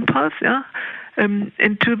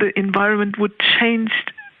 into the environment would change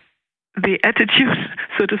the attitude,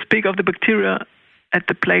 so to speak, of the bacteria at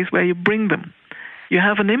the place where you bring them. You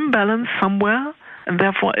have an imbalance somewhere, and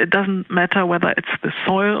therefore it doesn't matter whether it's the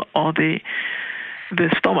soil or the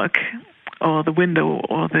stomach or the window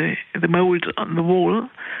or the mold on the wall.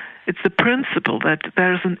 It's the principle that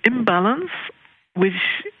there is an imbalance which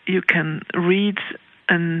you can read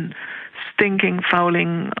and stinking,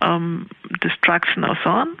 fouling, destruction, or so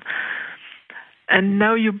on. And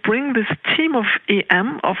now you bring this team of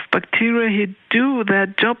EM, of bacteria who do their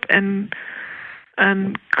job in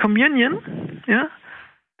communion,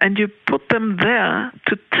 and you put them there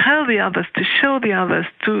to tell the others, to show the others,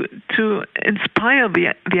 to inspire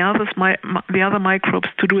the others, the other microbes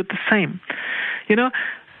to do it the same.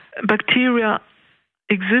 Bacteria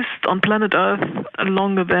exist on planet Earth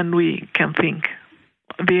longer than we can think.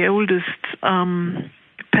 The oldest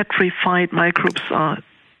petrified microbes are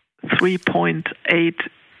 3.8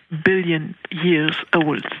 billion years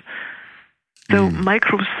old. So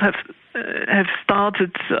microbes have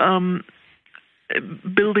started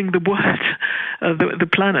building the world, the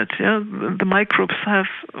planet. Yeah? The microbes have,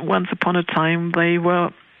 once upon a time, they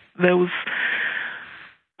were those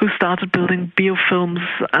who started building biofilms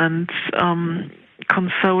and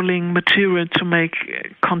consoling material to make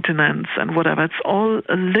continents and whatever. It's all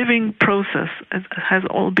a living process. It has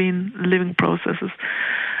all been living processes.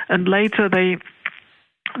 And later they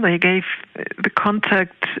gave the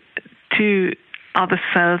contact to other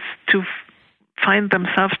cells to find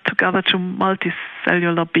themselves together to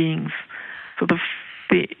multicellular beings. So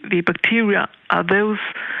the bacteria are those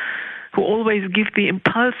who always give the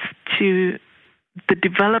impulse to the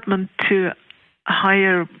development to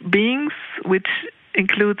higher beings, which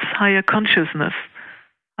includes higher consciousness.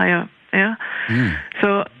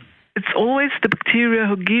 So it's always the bacteria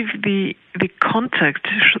who give the contact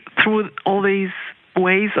through all these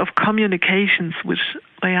ways of communications, which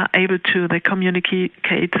they are able to. They communicate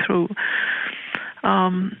through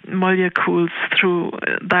molecules, through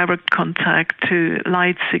direct contact, to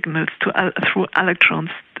light signals, through electrons,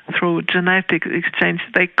 through genetic exchange.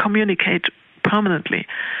 They communicate permanently.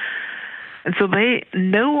 And so they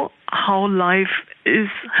know how life is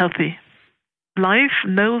healthy. Life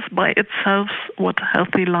knows by itself what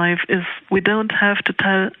healthy life is. We don't have to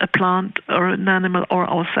tell a plant or an animal or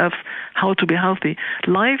ourselves how to be healthy.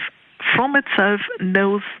 Life from itself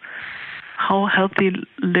knows how healthy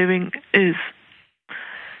living is.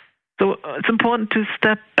 So it's important to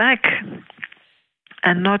step back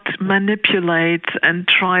and not manipulate and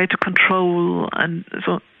try to control. And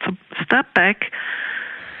so step back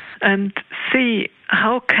and see,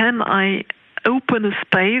 how can I open a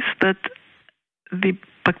space that the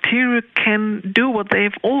bacteria can do what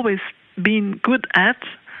they've always been good at,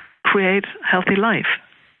 create healthy life.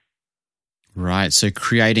 Right, so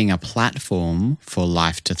creating a platform for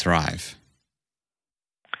life to thrive.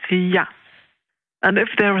 Yeah. And if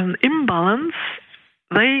there is an imbalance,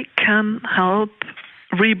 they can help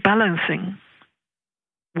rebalancing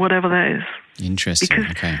whatever there is. Interesting,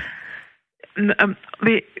 because okay.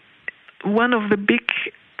 One of the big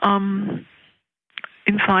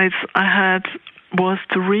insights I had was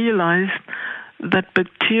to realize that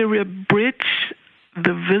bacteria bridge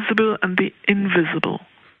the visible and the invisible.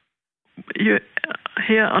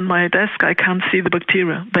 Here on my desk, I can't see the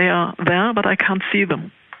bacteria. They are there, but I can't see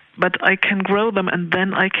them. But I can grow them, and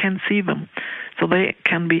then I can see them. So they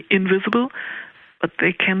can be invisible, but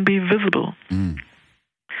they can be visible.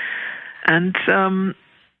 And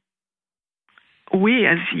we,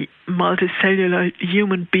 as multicellular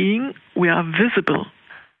human being, we are visible.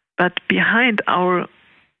 But behind our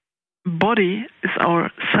body is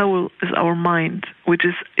our soul, is our mind, which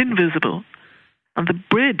is invisible. And the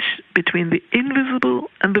bridge between the invisible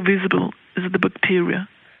and the visible is the bacteria.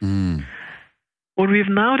 What we've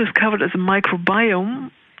now discovered as a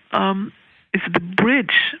microbiome is the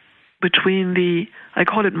bridge between I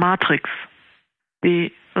call it matrix.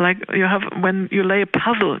 Like you have, when you lay a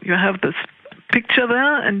puzzle, you have this picture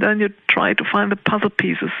there, and then you try to find the puzzle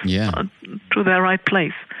pieces to their right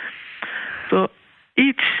place. So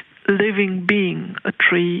each living being, a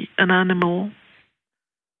tree, an animal,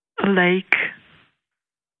 a lake,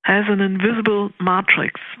 has an invisible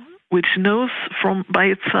matrix which knows by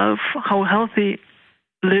itself how healthy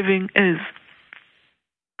living is.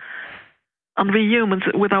 And we humans,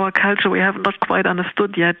 with our culture, we have not quite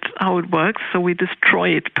understood yet how it works, so we destroy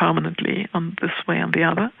it permanently on this way and the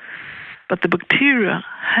other. But the bacteria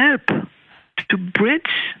help to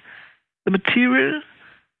bridge the material,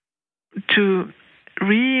 to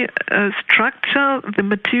restructure the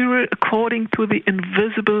material according to the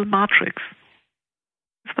invisible matrix.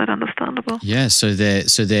 Is that understandable? Yeah, so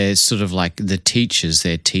they're sort of like the teachers.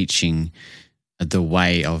 They're teaching the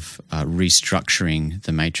way of restructuring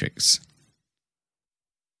the matrix.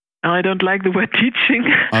 I don't like the word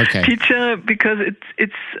teaching. Okay. Teacher, because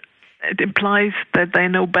it implies that they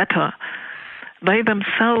know better. They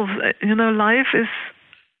themselves, life is,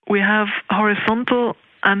 we have horizontal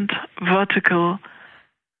and vertical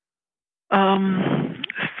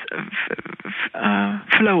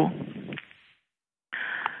flow.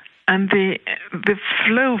 And the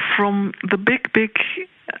flow from the big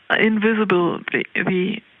invisible,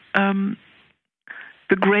 the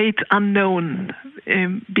the great unknown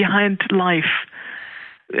behind life.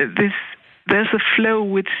 There's a flow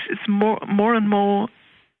which is more and more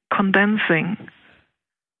condensing,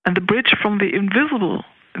 and the bridge from the invisible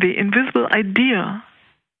idea,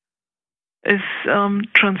 is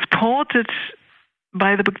transported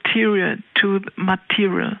by the bacteria to the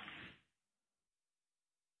material.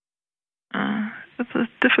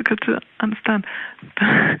 It's difficult to understand.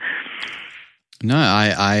 No,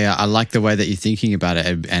 I like the way that you're thinking about it,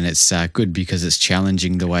 and it's good because it's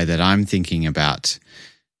challenging the way that I'm thinking about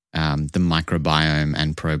the microbiome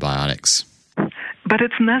and probiotics. But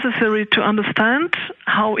it's necessary to understand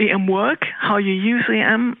how EM work, how you use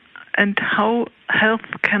EM, and how health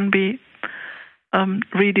can be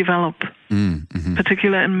redeveloped,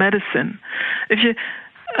 particularly in medicine. If you,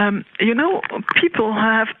 people who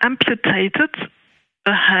have amputated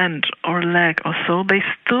a hand or a leg or so, they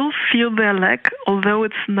still feel their leg, although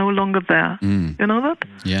it's no longer there. You know that?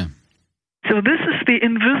 Yeah. So this is the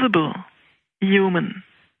invisible human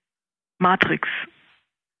matrix.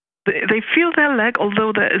 They feel their leg,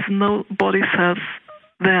 although there is no body cells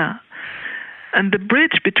there. And the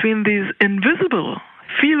bridge between these invisible,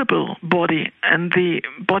 feelable body and the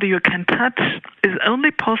body you can touch is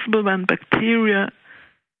only possible when bacteria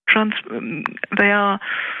they are,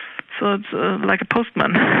 so it's like a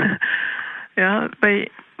postman. Yeah, they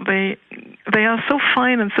are so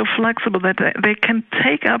fine and so flexible that they can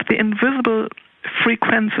take up the invisible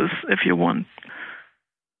frequencies, if you want,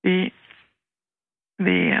 the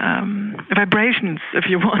vibrations, if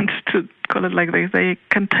you want to call it like this. They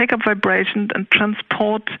can take up vibration and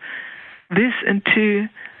transport this into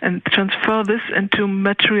and transfer this into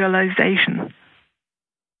materialization.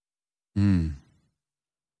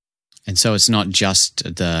 And so it's not just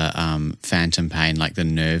the phantom pain, like the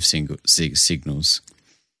nerve signals.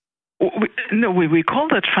 We call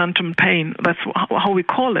that phantom pain. That's how we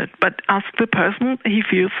call it. But ask the person, he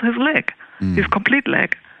feels his leg, his complete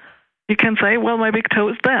leg. You can say, well, my big toe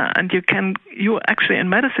is there. And you actually in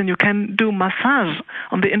medicine, you can do massage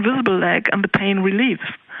on the invisible leg and the pain relieves.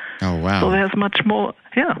 Oh, wow. So there's much more,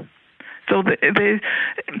 yeah. So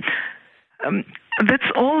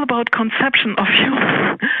that's all about conception of you.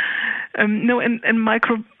 In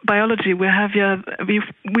microbiology,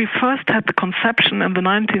 we first had the conception in the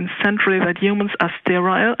 19th century that humans are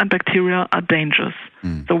sterile and bacteria are dangerous.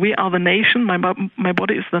 So we are the nation. My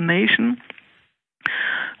body is the nation,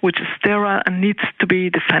 which is sterile and needs to be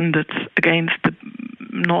defended against the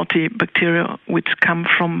naughty bacteria which come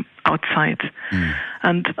from outside.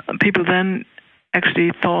 And people then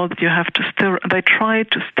actually thought they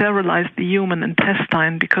tried to sterilize the human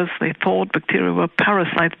intestine because they thought bacteria were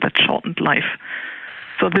parasites that shortened life.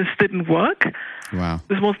 So this didn't work. Wow.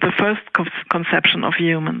 This was the first conception of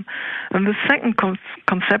human. And the second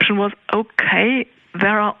conception was, okay,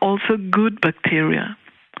 there are also good bacteria.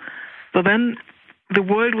 So then the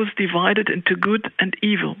world was divided into good and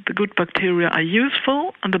evil. The good bacteria are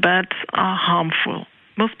useful and the bad are harmful.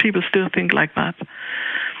 Most people still think like that.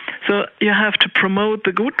 So you have to promote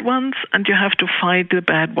the good ones and you have to fight the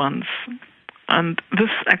bad ones. And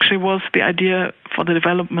this actually was the idea for the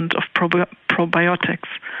development of probiotics.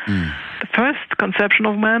 The first conception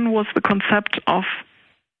of man was the concept of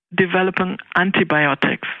developing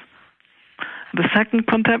antibiotics. The second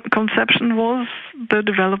conception was the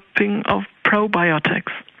developing of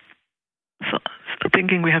probiotics. So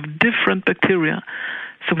thinking we have different bacteria.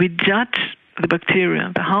 So we judge the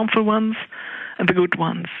bacteria, the harmful ones and the good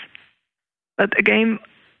ones. But again,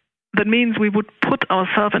 that means we would put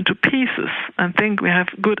ourselves into pieces and think we have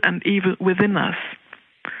good and evil within us.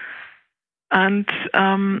 And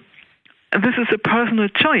this is a personal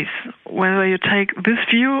choice, whether you take this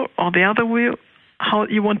view or the other view, how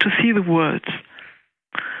you want to see the world.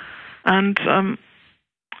 And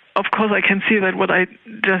of course, I can see that what I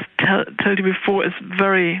just told you before is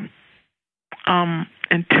very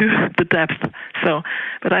into the depth. So,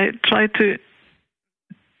 but I try to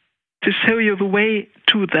show you the way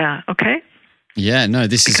to there. Okay? Yeah. No,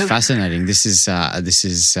 this is fascinating. This is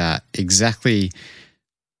exactly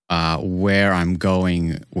where I'm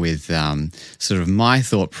going with sort of my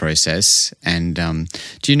thought process. And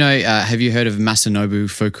do you know? Have you heard of Masanobu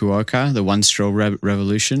Fukuoka, the One Straw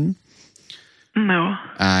Revolution? No.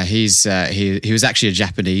 He was actually a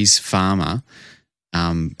Japanese farmer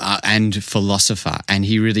and philosopher, and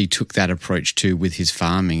he really took that approach too with his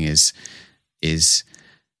farming. Is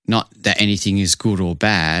not that anything is good or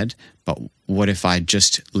bad, but what if I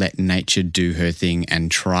just let nature do her thing and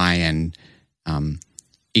try and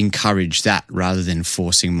encourage that rather than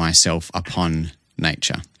forcing myself upon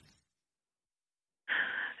nature?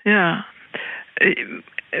 Yeah.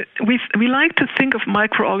 we like to think of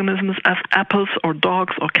microorganisms as apples or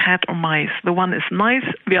dogs or cat or mice. The one is nice,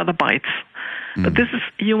 the other bites. But this is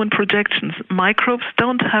human projections. Microbes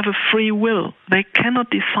don't have a free will. They cannot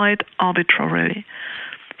decide arbitrarily.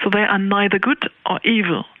 So they are neither good or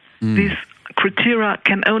evil. These criteria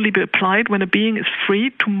can only be applied when a being is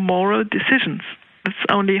free to moral decisions. It's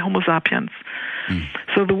only Homo sapiens.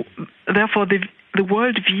 So therefore the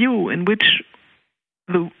world view in which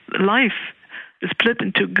the life is split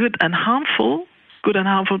into good and harmful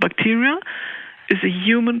bacteria is a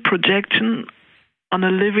human projection on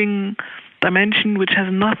a living dimension which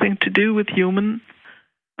has nothing to do with human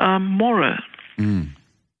moral.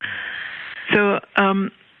 So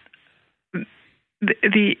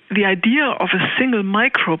the idea of a single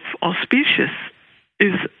microbe or species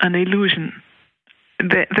is an illusion.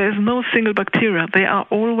 There's no single bacteria. They are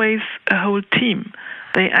always a whole team.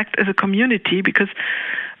 They act as a community because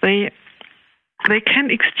they can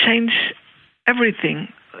exchange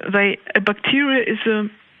everything. A bacteria is a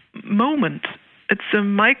moment. It's a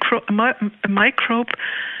microbe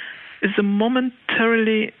is a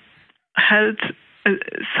momentarily held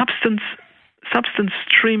substance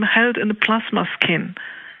stream held in the plasma skin.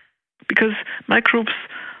 Because microbes,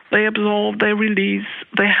 they absorb, they release,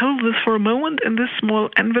 they hold this for a moment in this small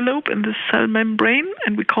envelope, in this cell membrane,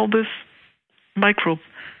 and we call this microbe.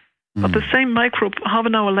 But the same microbe, half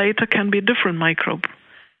an hour later, can be a different microbe.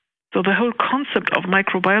 So the whole concept of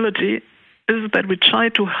microbiology is that we try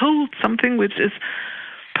to hold something which is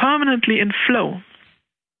permanently in flow.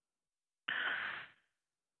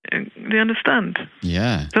 Do you understand?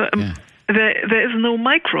 Yeah. So, There is no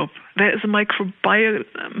microbe. There is a microbial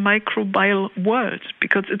world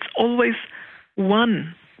because it's always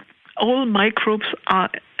one. All microbes are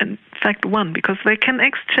in fact one because they can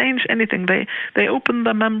exchange anything. They open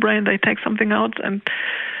the membrane, they take something out, and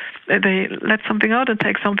they let something out and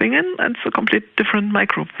take something in, and it's a complete different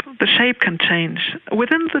microbe. The shape can change.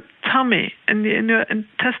 Within the tummy, in your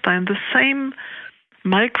intestine, the same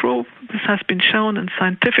microbe, this has been shown in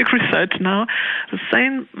scientific research now, the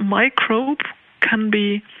same microbe can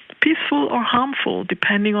be peaceful or harmful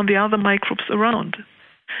depending on the other microbes around.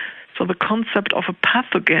 So the concept of a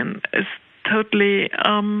pathogen is totally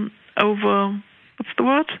what's the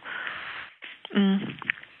word?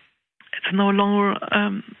 It's no longer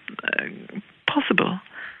possible.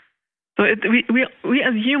 So we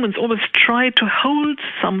as humans always try to hold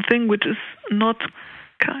something which is not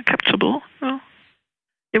capturable.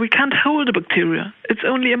 Yeah, we can't hold a bacteria. It's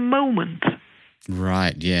only a moment.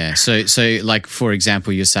 Right, yeah. So like, for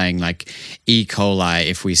example, you're saying like E. coli,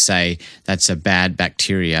 if we say that's a bad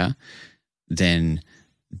bacteria, then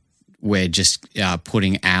we're just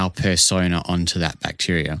putting our persona onto that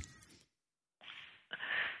bacteria.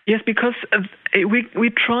 Yes, because we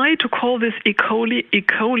try to call this E.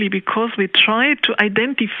 coli because we try to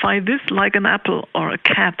identify this like an apple or a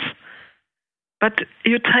cat. But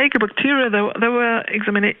you take a bacteria, there were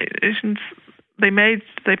examinations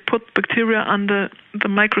they put bacteria under the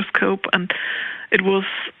microscope and it was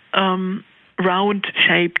round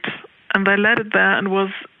shaped, and they let it there and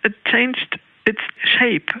it changed its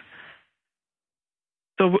shape.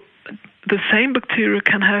 So the same bacteria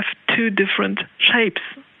can have two different shapes,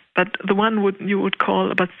 but the one you would call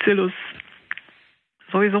a bacillus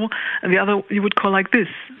sowieso, and the other you would call like this.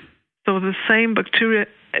 So the same bacteria,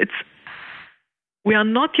 we are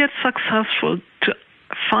not yet successful to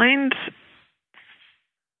find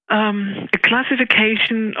a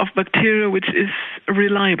classification of bacteria which is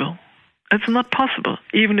reliable. It's not possible,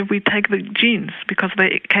 even if we take the genes, because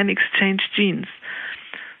they can exchange genes.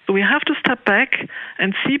 So we have to step back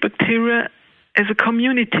and see bacteria as a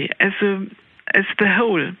community, as the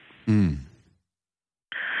whole. And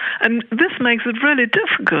this makes it really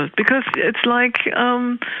difficult because it's like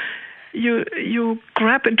you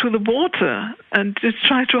grab into the water and just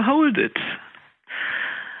try to hold it.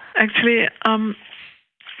 Actually,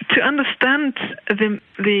 to understand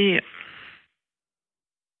the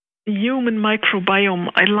human microbiome,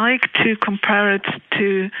 I like to compare it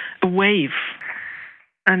to a wave.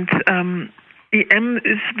 And EM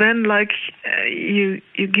is then like you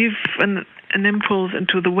give an impulse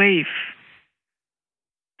into the wave.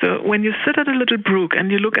 So when you sit at a little brook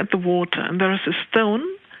and you look at the water and there is a stone,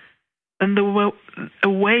 then a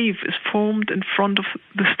wave is formed in front of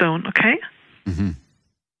the stone, okay? Mm-hmm.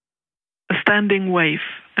 A standing wave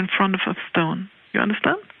in front of a stone. You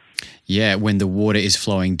understand? Yeah, when the water is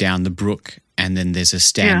flowing down the brook and then there's a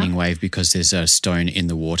standing wave because there's a stone in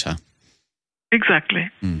the water. Exactly.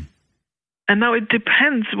 And now it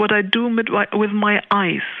depends what I do with my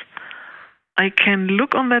eyes. I can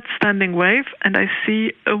look on that standing wave and I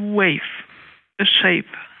see a wave. a shape.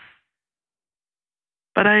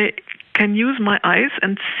 But I can use my eyes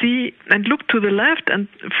and see and look to the left and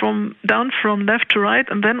from left to right,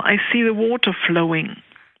 and then I see the water flowing.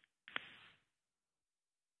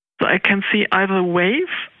 So I can see either a wave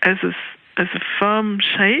as a firm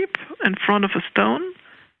shape in front of a stone,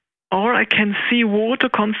 or I can see water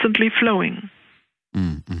constantly flowing.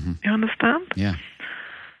 Mm-hmm. You understand? Yeah.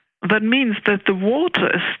 That means that the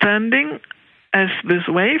water is standing as this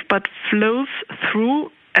wave, but flows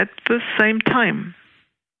through at the same time.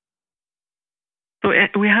 So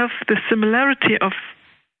we have the similarity of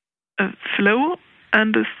a flow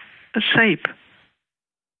and a shape.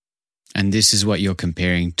 And this is what you're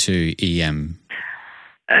comparing to EM?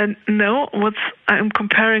 No, what I'm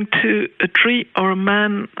comparing to a tree or a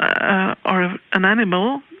man or an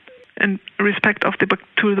animal in respect of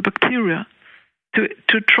to the bacteria.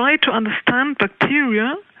 To try to understand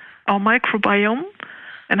bacteria or microbiome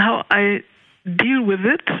and how I deal with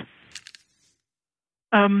it,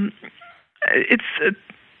 it's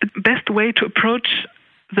the best way to approach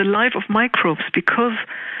the life of microbes, because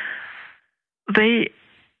we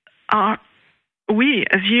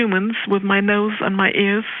as humans, with my nose and my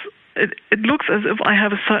ears, it looks as if I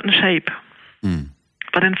have a certain shape. Mm.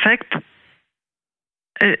 But in fact,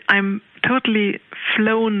 I'm totally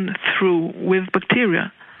flown through with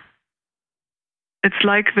bacteria. It's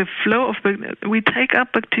like the flow of we take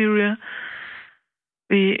up bacteria.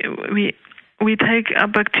 We take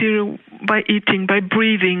up bacteria by eating, by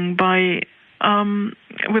breathing, by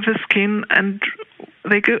with the skin, and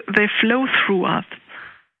they flow through us.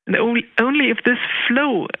 And only if this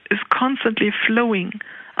flow is constantly flowing,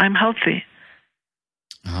 I'm healthy.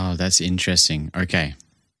 Oh, that's interesting. Okay.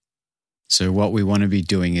 So what we want to be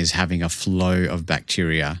doing is having a flow of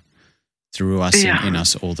bacteria through us and in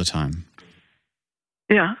us all the time.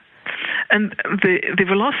 Yeah. And the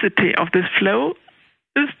velocity of this flow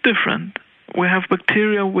is different. We have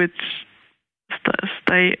bacteria which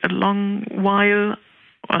stay a long while,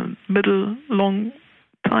 or middle long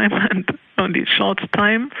time, and only short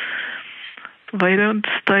time. They don't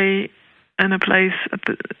stay in a place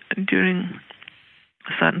during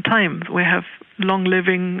a certain time. We have long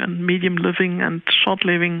living and medium living and short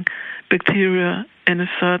living bacteria in a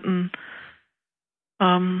certain,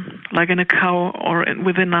 like in a cow or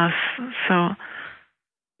within us. So,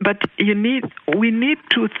 but we need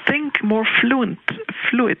to think more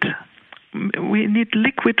fluid. We need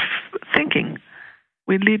liquid thinking.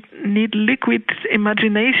 We need liquid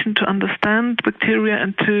imagination to understand bacteria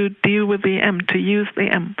and to deal with the M, to use the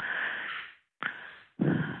M.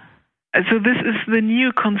 So this is the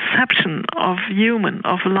new conception of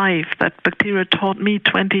life that bacteria taught me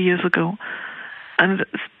 20 years ago, and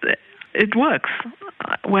it works.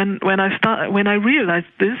 When I realized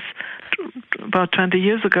this about 20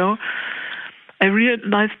 years ago, I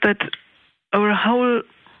realized that our whole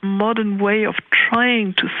modern way of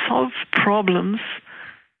trying to solve problems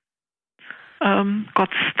got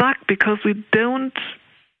stuck because we don't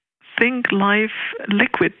think life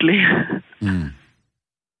liquidly. Mm.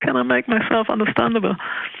 Can I make myself understandable?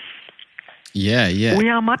 Yeah. We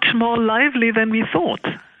are much more lively than we thought.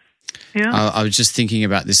 Yeah. I was just thinking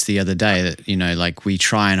about this the other day, that, like we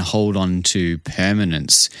try and hold on to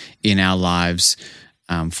permanence in our lives.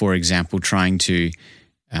 For example, trying to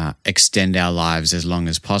extend our lives as long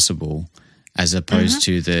as possible, as opposed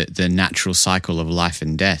to the natural cycle of life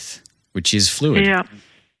and death, which is fluid.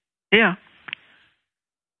 Yeah.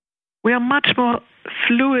 We are much more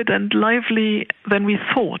fluid and lively than we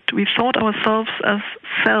thought. We thought ourselves as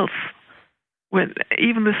cells. When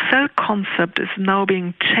even the cell concept is now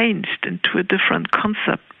being changed into a different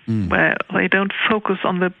concept, where they don't focus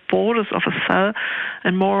on the borders of a cell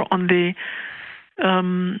and more on the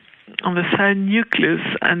cell nucleus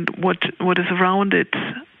and what is around it,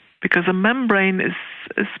 because a membrane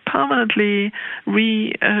is permanently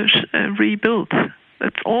rebuilt.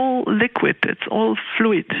 It's all liquid. It's all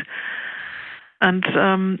fluid. And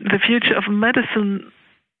the future of medicine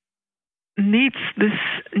needs this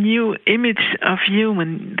new image of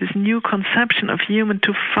human, this new conception of human,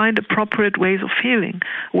 to find appropriate ways of healing.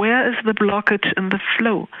 Where is the blockage in the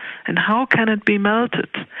flow, and how can it be melted?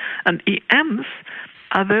 And EMs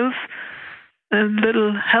are those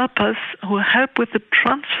little helpers who help with the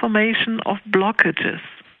transformation of blockages.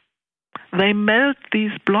 They melt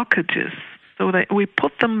these blockages. So we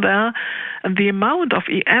put them there, and the amount of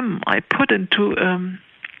EM I put into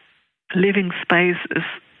living space is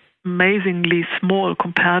amazingly small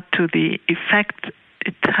compared to the effect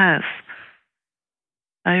it has.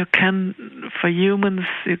 You can, for humans,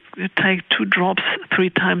 you take 2 drops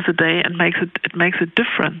 3 times a day and it makes a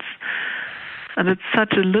difference. And it's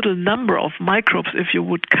such a little number of microbes, if you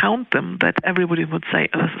would count them, that everybody would say,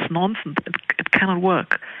 oh, this is nonsense, it cannot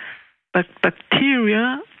work. But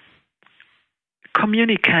bacteria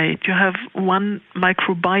communicate. You have one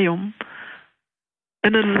microbiome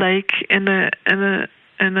in a lake, in a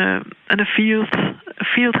field. A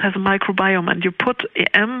field has a microbiome, and you put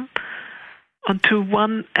EM onto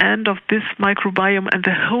one end of this microbiome, and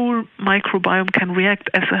the whole microbiome can react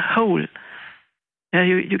as a whole. Yeah,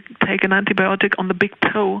 you take an antibiotic on the big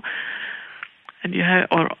toe, and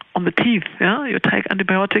or on the teeth. Yeah, you take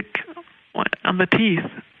antibiotic on the teeth,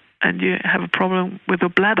 and you have a problem with the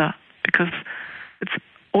bladder, because it's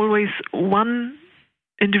always one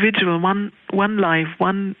individual, one life,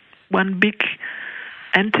 one big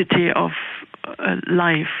entity of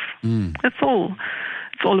life. That's all.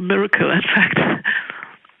 It's all a miracle, in fact.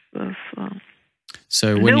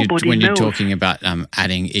 So when you're talking about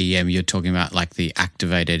adding EM, you're talking about like the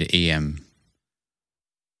activated EM.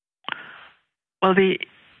 Well, the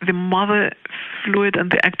mother fluid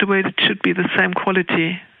and the activated should be the same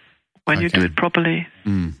quality when you do it properly.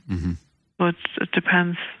 Mm-hmm. So it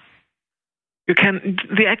depends.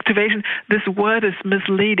 The activation, this word is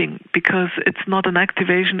misleading because it's not an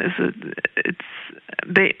activation.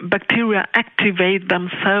 Bacteria activate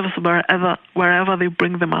themselves wherever they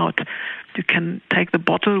bring them out. You can take the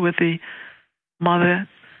bottle with the mother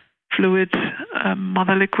fluid,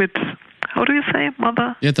 mother liquid. How do you say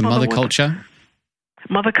mother? Yeah, the mother culture.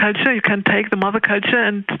 Mother culture. You can take the mother culture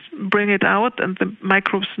and bring it out, and the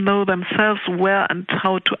microbes know themselves where and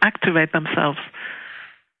how to activate themselves.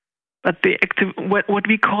 But what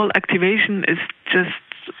we call activation is just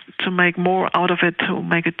to make more out of it, to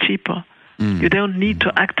make it cheaper. You don't need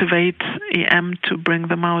to activate EM to bring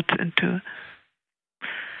them out into.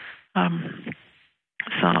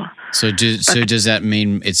 So does that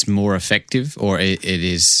mean it's more effective, or it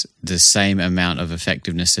is the same amount of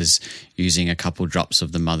effectiveness as using a couple drops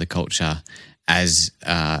of the mother culture as,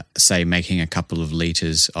 say, making a couple of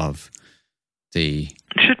liters of the...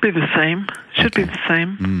 It should be the same. Be the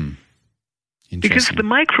same. Because the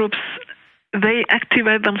microbes, they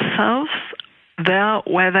activate themselves there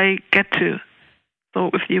where they get to. So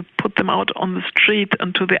if you put them out on the street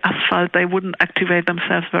onto the asphalt, they wouldn't activate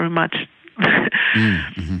themselves very much.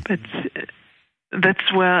 But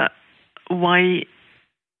that's why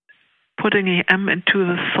putting EM into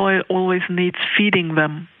the soil always needs feeding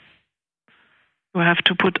them. You have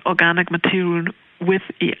to put organic material with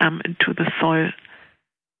EM into the soil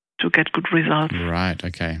to get good results. Right,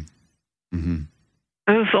 okay. Mm-hmm.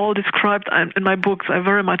 This is all described in my books. I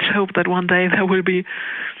very much hope that one day there will be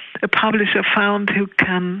a publisher found who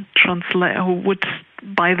can translate, who would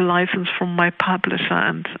buy the license from my publisher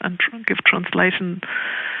and give translation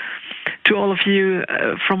to all of you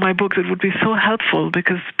from my books. It would be so helpful,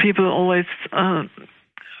 because people always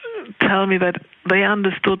tell me that they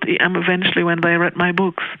understood EM eventually when they read my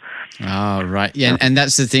books. Oh, right. Yeah, and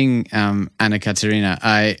that's the thing, Anna Katharina.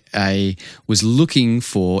 I was looking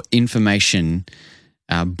for information,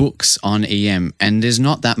 books on EM, and there's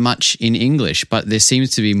not that much in English, but there seems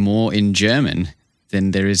to be more in German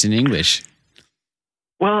than there is in English.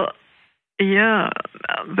 Well, yeah,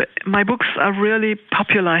 my books are really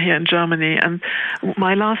popular here in Germany, and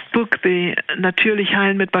my last book, the Natürlich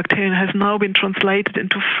Heilen mit Bakterien, has now been translated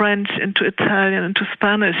into French, into Italian, into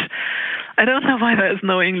Spanish. I don't know why there is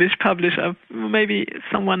no English publisher. Maybe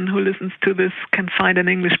someone who listens to this can find an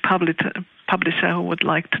English publisher who would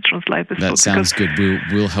like to translate this book. That sounds good.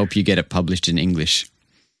 We'll help you get it published in English.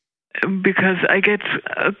 Because I get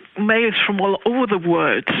mails from all over the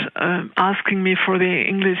world asking me for the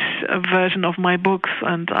English version of my books,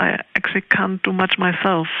 and I actually can't do much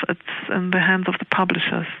myself. It's in the hands of the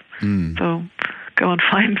publishers. So go and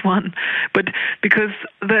find one. But because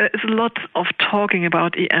there is a lot of talking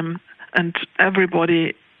about EM, and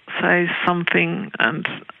everybody says something,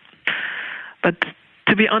 but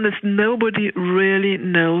to be honest, nobody really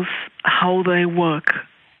knows how they work.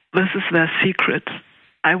 This is their secret.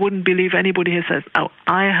 I wouldn't believe anybody who says, "Oh,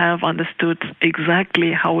 I have understood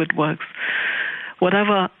exactly how it works."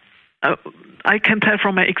 Whatever I can tell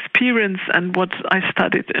from my experience and what I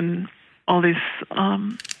studied in all these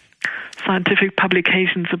scientific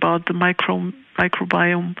publications about the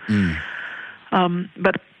microbiome.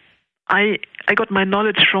 But I got my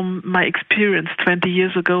knowledge from my experience 20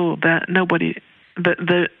 years ago. That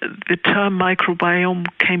the term microbiome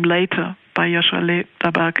came later by Joshua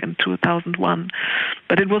Lederberg in 2001,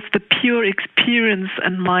 but it was the pure experience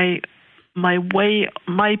and my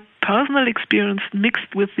personal experience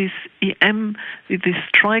mixed with this EM, with this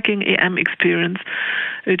striking EM experience.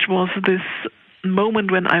 It was this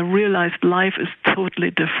moment when I realized life is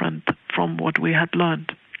totally different from what we had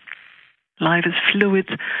learned. Life is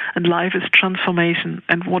fluid and life is transformation,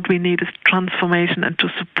 and what we need is transformation, and to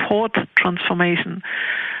support transformation.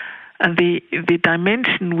 And the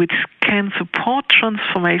dimension which can support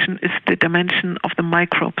transformation is the dimension of the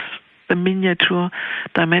microbes, the miniature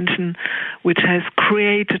dimension which has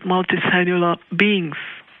created multicellular beings.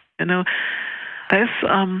 You know, there's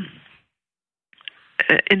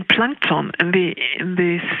in plankton in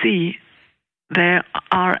the sea, there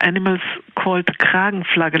are animals called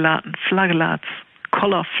Kragenflagellats,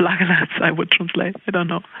 collar flagellates, I would translate. I don't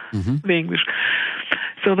know the English.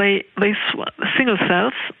 So they single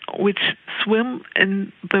cells which swim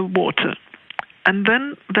in the water, and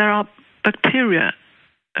then there are bacteria,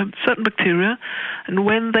 certain bacteria, and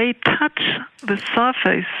when they touch the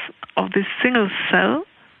surface of this single cell,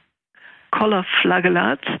 collar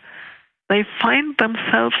flagellates, they find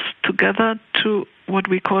themselves together to what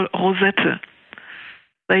we call rosette.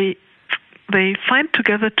 They find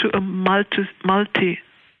together to a multicellular.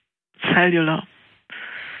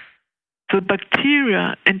 So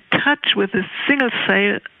bacteria in touch with a single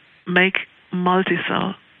cell make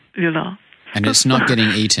multicellular. And it's not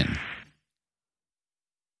getting eaten.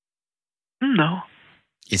 No.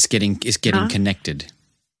 It's getting connected.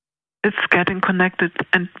 It's getting connected,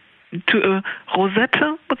 and to a rosette.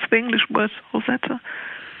 What's the English word? Rosette,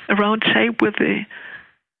 a round shape with a.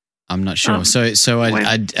 I'm not sure. So a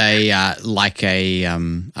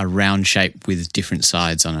round shape with different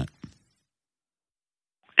sides on it.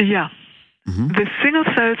 Yeah. The single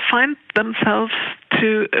cells find themselves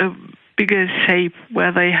to a bigger shape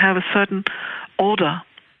where they have a certain order,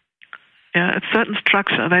 a certain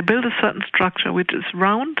structure. They build a certain structure which is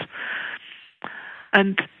round,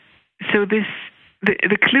 and so the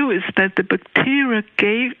clue is that the bacteria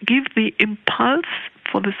give the impulse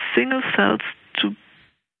for the single cells to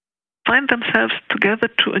find themselves together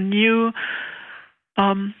to a new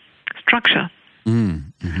structure.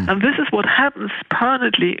 And this is what happens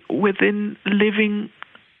permanently within living,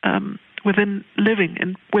 and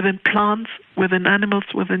within plants, within animals,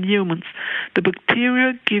 within humans. The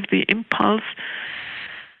bacteria give the impulse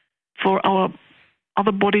for our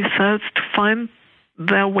other body cells to find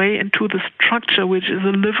their way into the structure, which is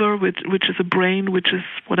a liver, which is a brain, which is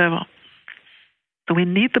whatever. So we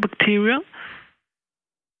need the bacteria,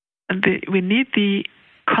 and we need the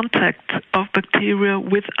contact of bacteria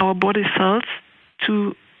with our body cells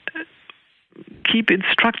to keep in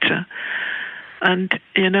structure. And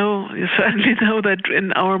you certainly know that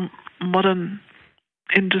in our modern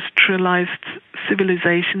industrialized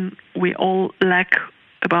civilization, we all lack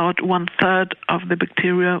about 1/3 of the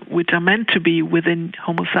bacteria which are meant to be within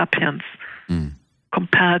Homo sapiens,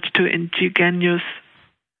 compared to indigenous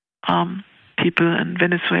people in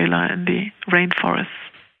Venezuela in the rainforests.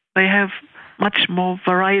 They have much more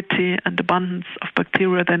variety and abundance of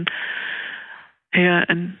bacteria than here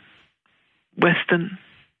in Western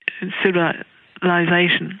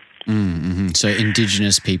civilization. So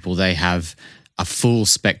indigenous people, they have a full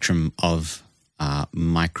spectrum of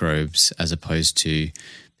microbes as opposed to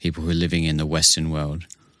people who are living in the Western world.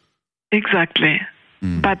 Exactly.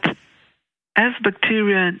 But as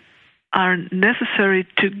bacteria are necessary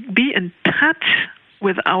to be in touch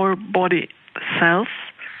with our body cells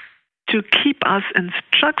to keep us in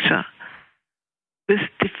structure, this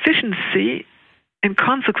deficiency in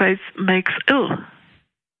consequence makes ill.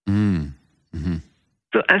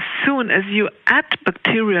 So as soon as you add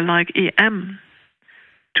bacteria like EM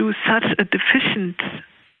to such a deficient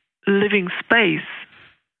living space,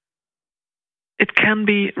 it can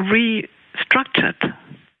be restructured.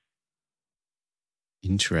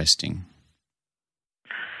 Interesting.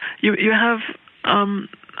 You have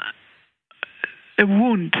a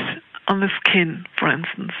wound on the skin, for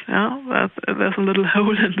instance. Yeah? There's a little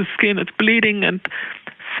hole in the skin, it's bleeding, and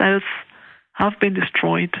cells have been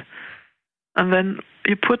destroyed. And then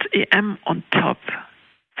you put EM on top.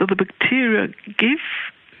 So the bacteria give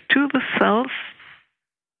to the cells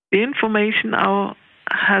the information,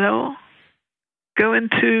 hello, go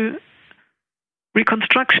into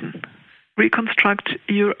reconstruction. Reconstruct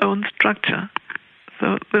your own structure.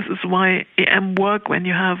 So this is why EM work when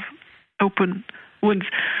you have open wounds.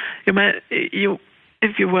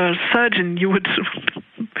 If you were a surgeon, you would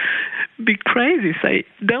be crazy. Say,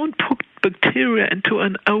 don't put bacteria into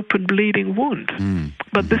an open bleeding wound.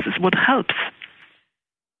 But this is what helps.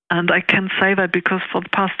 And I can say that because for the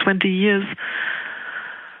past 20 years,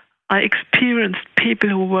 I experienced people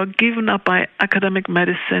who were given up by academic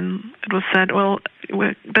medicine. It was said, well,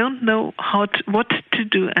 we don't know what to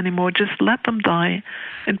do anymore. Just let them die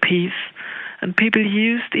in peace. And people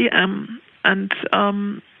used EM, and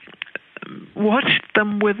watched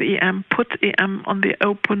them with EM, put EM on the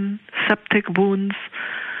open septic wounds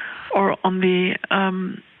or on the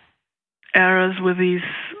areas with these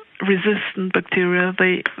resistant bacteria.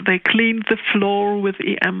 They cleaned the floor with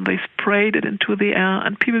EM, they sprayed it into the air,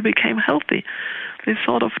 and people became healthy. They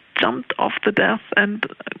sort of jumped off the death and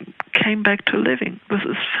came back to living. This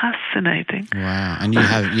is fascinating. Wow. And you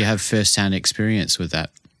have first-hand experience with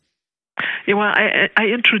that. Yeah, well, I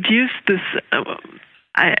introduced this,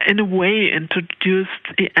 I in a way introduced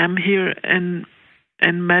EM here in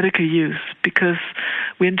medical use, because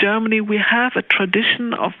we in Germany, we have a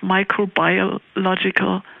tradition of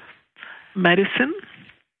microbiological medicine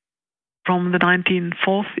from the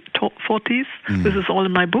 1940s. This is all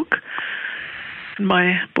in my book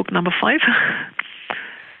number 5.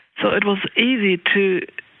 So it was easy to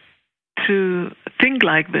think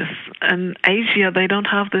like this. In Asia, they don't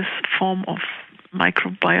have this form of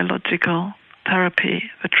microbiological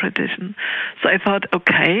therapy, a tradition. So I thought,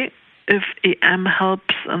 okay, if EM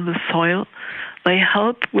helps in the soil, they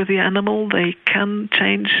help with the animal, they can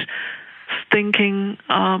change stinking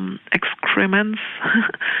excrements.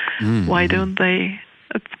 Why don't they?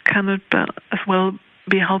 It can as well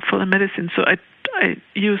be helpful in medicine. So I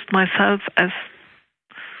used myself as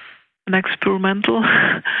an experimental.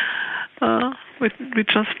 We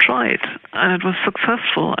just tried, and it was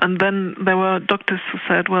successful. And then there were doctors who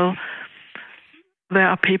said, well, there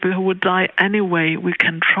are people who would die anyway, we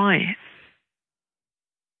can try.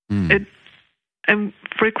 I'm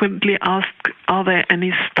frequently asked, are there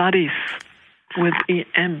any studies with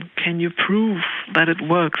EM? Can you prove that it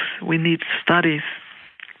works? We need studies.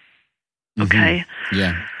 Okay.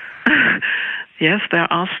 Yeah. Yes,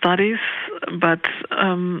 there are studies, but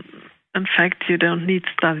in fact, you don't need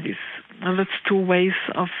studies. Well, that's two ways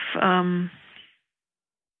of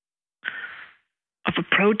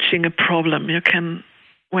approaching a problem. You can,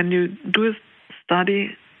 when you do a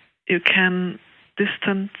study, you can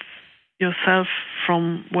distance yourself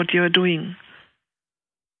from what you are doing.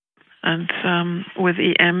 And with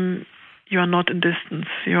EM, you are not in distance.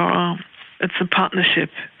 It's a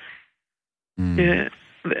partnership.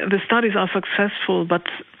 The studies are successful, but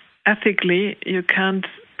ethically, you can't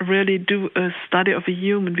really do a study of a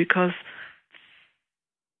human, because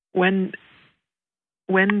when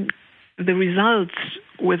the results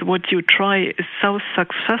with what you try is so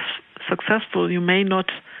successful, you may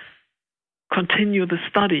not continue the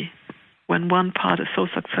study. When one part is so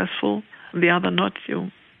successful, the other not,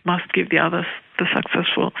 you must give the others the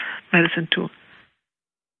successful medicine too.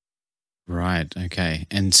 Right, okay.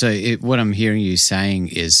 And so what I'm hearing you saying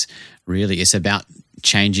is really it's about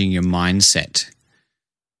changing your mindset.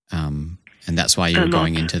 And that's why you're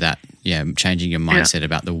going into that. Yeah, changing your mindset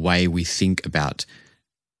about the way we think about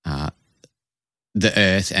the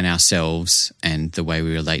earth and ourselves and the way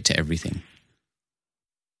we relate to everything.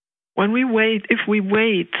 If we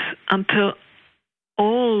wait until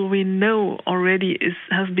all we know already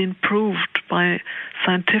has been proved by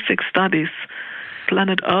scientific studies,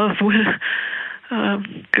 planet Earth will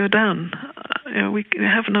go down. We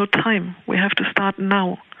have no time. We have to start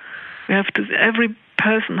now. We have to. Every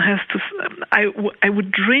person has to. I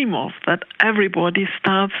would dream of that. Everybody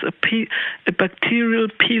starts a bacterial,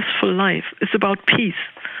 peaceful life. It's about peace.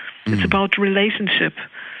 It's about relationship.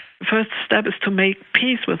 The first step is to make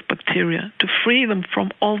peace with bacteria, to free them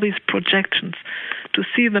from all these projections, to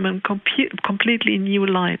see them in completely new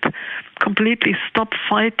light, completely stop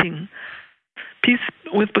fighting. Peace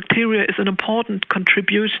with bacteria is an important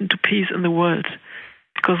contribution to peace in the world,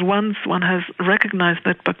 because once one has recognized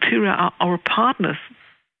that bacteria are our partners,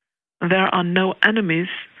 there are no enemies,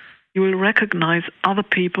 you will recognize other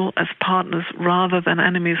people as partners rather than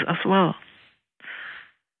enemies as well.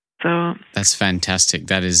 So that's fantastic.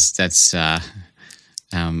 That's a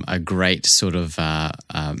great sort of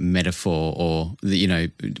metaphor, or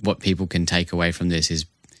what people can take away from this is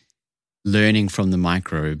learning from the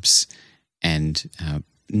microbes and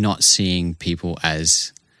not seeing people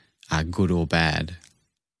as good or bad.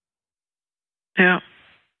 Yeah.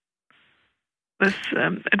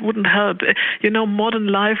 It wouldn't help. Modern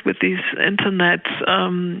life with these internet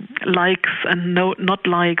likes and not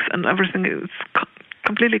likes and everything is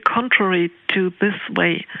completely contrary to this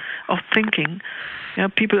way of thinking.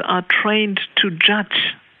 People are trained to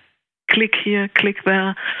judge. Click here, click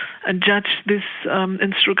there, and judge this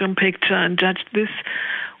Instagram picture and judge this.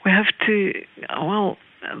 We have to,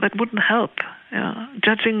 that wouldn't help.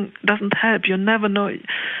 Judging doesn't help. You never know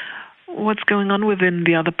what's going on within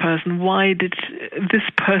the other person. Why did this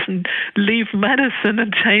person leave medicine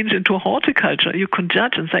and change into horticulture? You can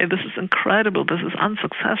judge and say, this is incredible, this is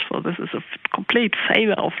unsuccessful, this is a complete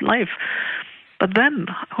failure of life. But then,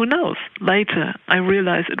 who knows? Later, I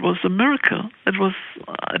realized it was a miracle. It was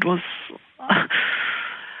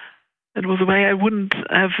a way I wouldn't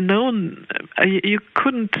have known. You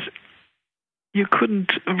couldn't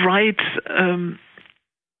write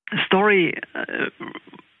a story.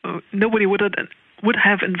 Nobody would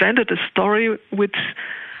have invented a story which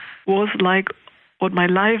was like what my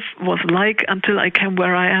life was like until I came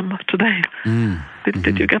where I am today.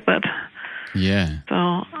 Did you get that? Yeah.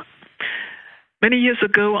 So many years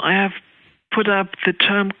ago, I have put up the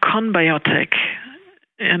term conbiotic.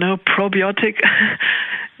 Probiotic.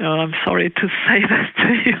 Oh, I'm sorry to say that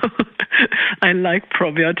to you. I like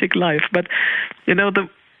probiotic life, but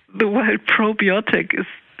the word probiotic is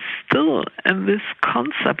still in this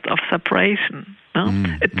concept of separation. No?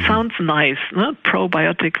 It sounds nice. No?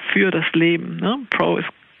 Probiotic für das Leben. No? Pro is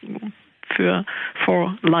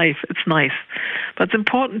for life. It's nice. But it's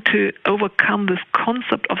important to overcome this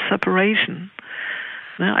concept of separation.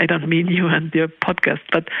 No, I don't mean you and your podcast,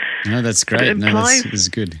 but no, that's great. That's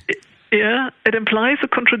good. It implies a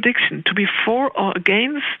contradiction. To be for or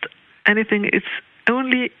against anything, it's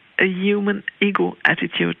only a human ego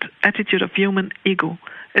attitude of human ego.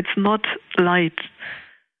 It's not light.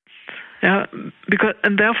 Yeah,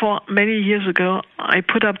 and therefore, many years ago, I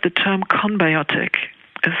put up the term conbiotic.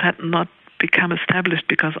 It had not become established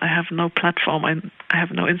because I have no platform, I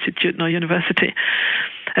have no institute, no university,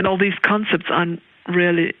 and all these concepts are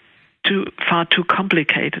really far too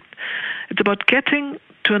complicated. It's about getting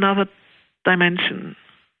to another dimension.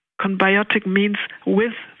 Conbiotic means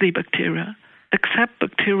with the bacteria, accept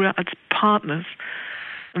bacteria as partners.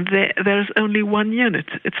 There is only one unit.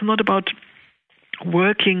 It's not about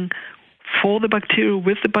working for the bacteria,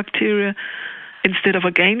 with the bacteria, instead of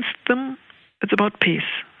against them. It's about peace.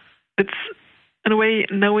 It's, in a way,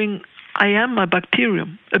 knowing I am a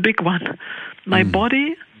bacterium, a big one. My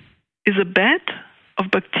body is a bed of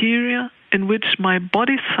bacteria in which my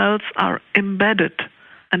body cells are embedded,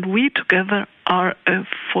 and we together are a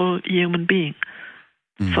full human being.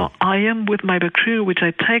 So I am with my bacteria, which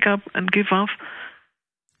I take up and give off.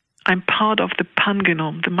 I'm part of the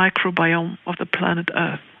pangenome, the microbiome of the planet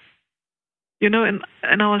Earth. In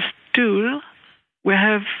our stool,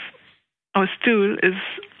 our stool is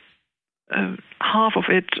half of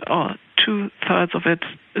it, or 2/3 of it,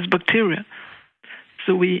 is bacteria.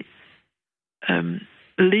 So we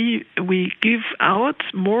give out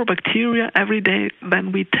more bacteria every day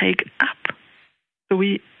than we take up. So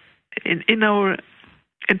in our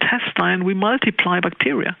intestine, we multiply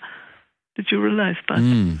bacteria. Did you realize that?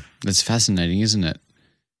 That's fascinating, isn't it?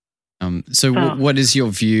 So what is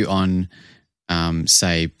your view on,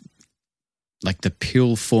 say, like the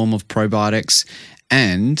pill form of probiotics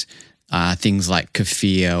and things like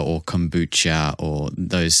kefir or kombucha or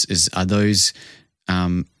those? Are those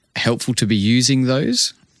helpful to be using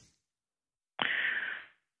those?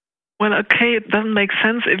 Well, okay, it doesn't make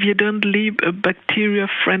sense if you don't lead a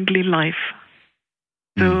bacteria-friendly life.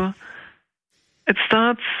 So it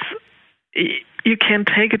starts, you can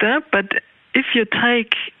take it up, but if you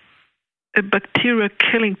take a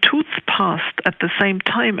bacteria-killing toothpaste at the same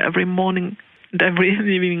time every morning and every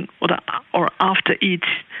evening or after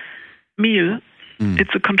each meal,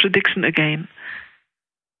 it's a contradiction again.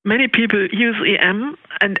 Many people use EM,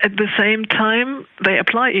 and at the same time they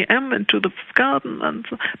apply EM into the garden,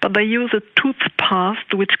 but they use a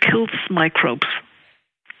toothpaste which kills microbes.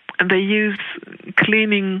 And they use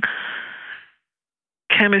cleaning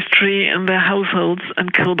chemistry in their households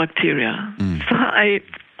and kill bacteria. So I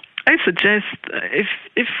suggest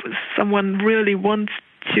if someone really wants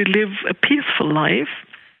to live a peaceful life,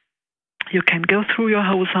 you can go through your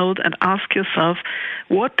household and ask yourself,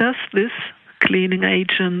 what does this cleaning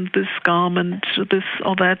agent, this garment, this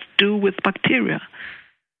or that do with bacteria?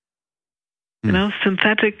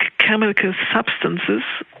 Synthetic chemical substances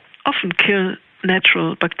often kill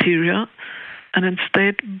natural bacteria and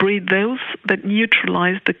instead breed those that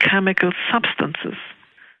neutralize the chemical substances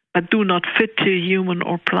but do not fit to human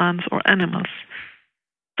or plants or animals.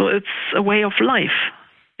 So it's a way of life.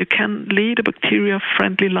 You can lead a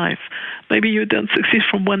bacteria-friendly life. Maybe you don't succeed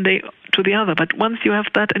from one day to the other, but once you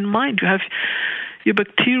have that in mind, you have your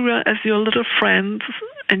bacteria as your little friends,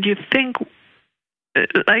 and you think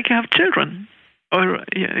like you have children, or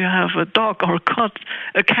you have a dog or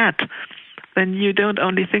a cat. Then you don't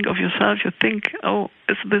only think of yourself, you think, oh,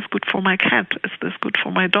 is this good for my cat? Is this good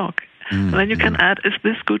for my dog? And then you can add, is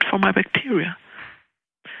this good for my bacteria?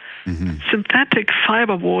 Synthetic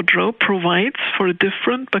fiber wardrobe provides for a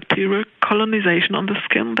different bacterial colonization on the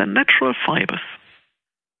skin than natural fibers.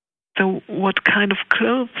 So what kind of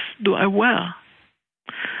clothes do I wear?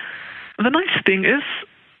 The nice thing is,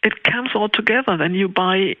 it comes all together. Then you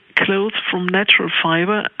buy clothes from natural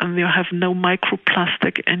fiber and you have no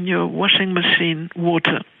microplastic in your washing machine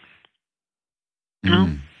water. You know?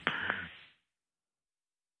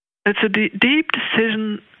 It's a deep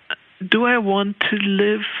decision. Do I want to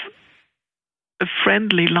live a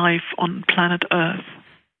friendly life on planet Earth?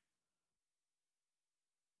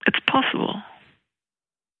 It's possible.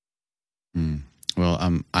 Well,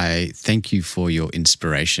 I thank you for your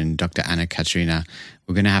inspiration, Dr. Anna Katharina.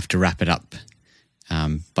 We're going to have to wrap it up.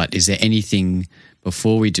 But is there anything,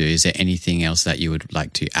 before we do, is there anything else that you would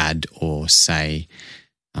like to add or say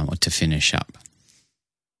or to finish up?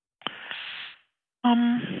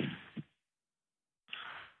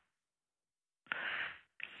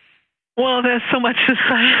 Well, there's so much to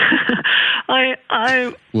say.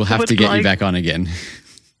 We'll have to get you back on again.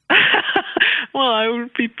 Well, I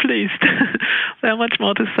would be pleased. There's much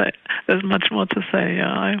more to say.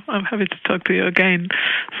 Yeah, I'm happy to talk to you again.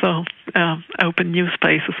 So open new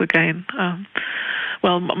spaces again.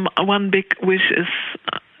 One big wish is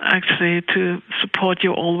actually to support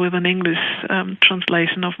you all with an English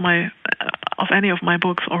translation of any of my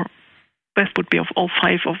books, or best would be of all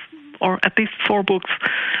 5 or at least 4 books,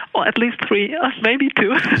 or at least 3, maybe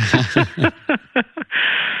 2.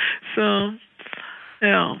 So,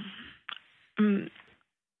 yeah.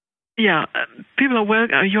 People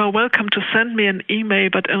are you are welcome to send me an email,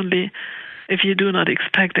 but only if you do not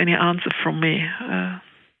expect any answer from me.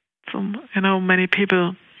 Many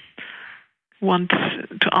people want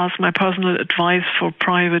to ask my personal advice for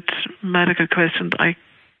private medical questions. I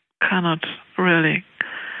cannot really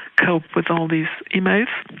cope with all these emails.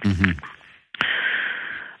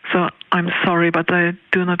 So I'm sorry, but I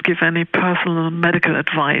do not give any personal medical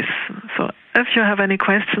advice. So if you have any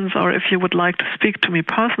questions or if you would like to speak to me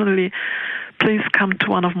personally, please come to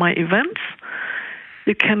one of my events.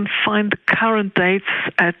 You can find the current dates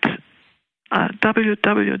at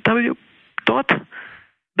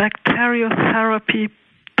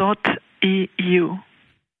www.bacteriotherapy.eu.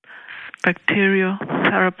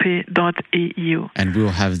 Bacteriotherapy.eu. And we'll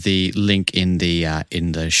have the link in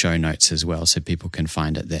the show notes as well, so people can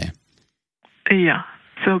find it there. Yeah.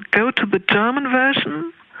 So go to the German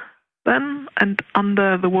version then, and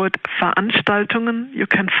under the word Veranstaltungen, you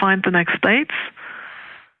can find the next dates.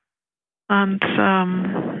 And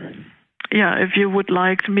if you would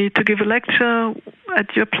like me to give a lecture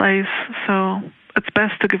at your place, so it's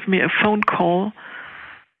best to give me a phone call,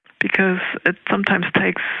 because it sometimes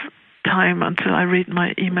takes time until I read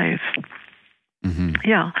my emails.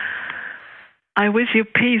 Yeah. I wish you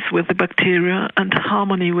peace with the bacteria and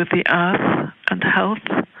harmony with the earth and health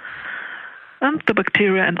and the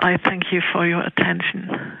bacteria, and I thank you for your attention.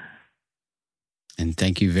 And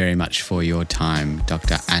thank you very much for your time,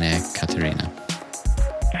 Dr. Anna Katharina.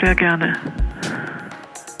 Sehr gerne.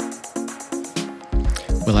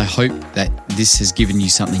 Well, I hope that this has given you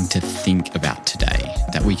something to think about today,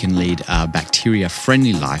 that we can lead a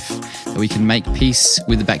bacteria-friendly life, that we can make peace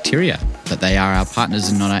with the bacteria, that they are our partners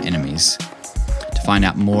and not our enemies. To find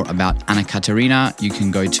out more about Anna Katharina, you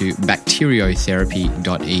can go to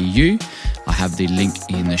bacteriotherapy.eu. I have the link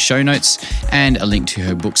in the show notes and a link to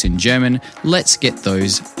her books in German. Let's get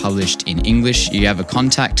those published in English. You have a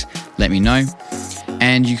contact, let me know.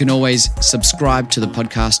 And you can always subscribe to the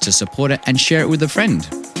podcast to support it and share it with a friend.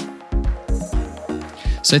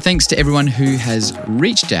 So thanks to everyone who has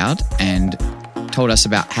reached out and told us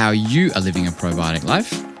about how you are living a probiotic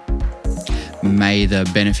life. May the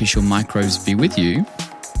beneficial microbes be with you.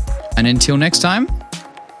 And until next time,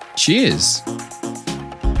 cheers.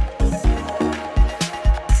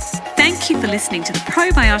 Thank you for listening to The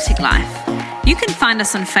Probiotic Life. You can find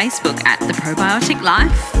us on Facebook at The Probiotic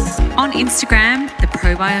Life, on Instagram, The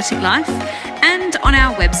Probiotic Life, and on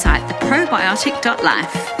our website,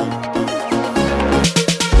 theprobiotic.life.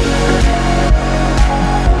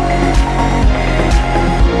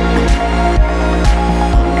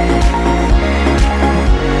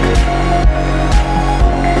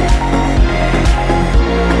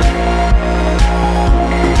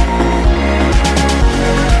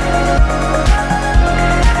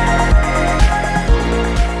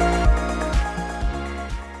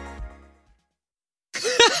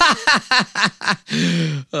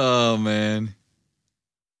 Oh, man.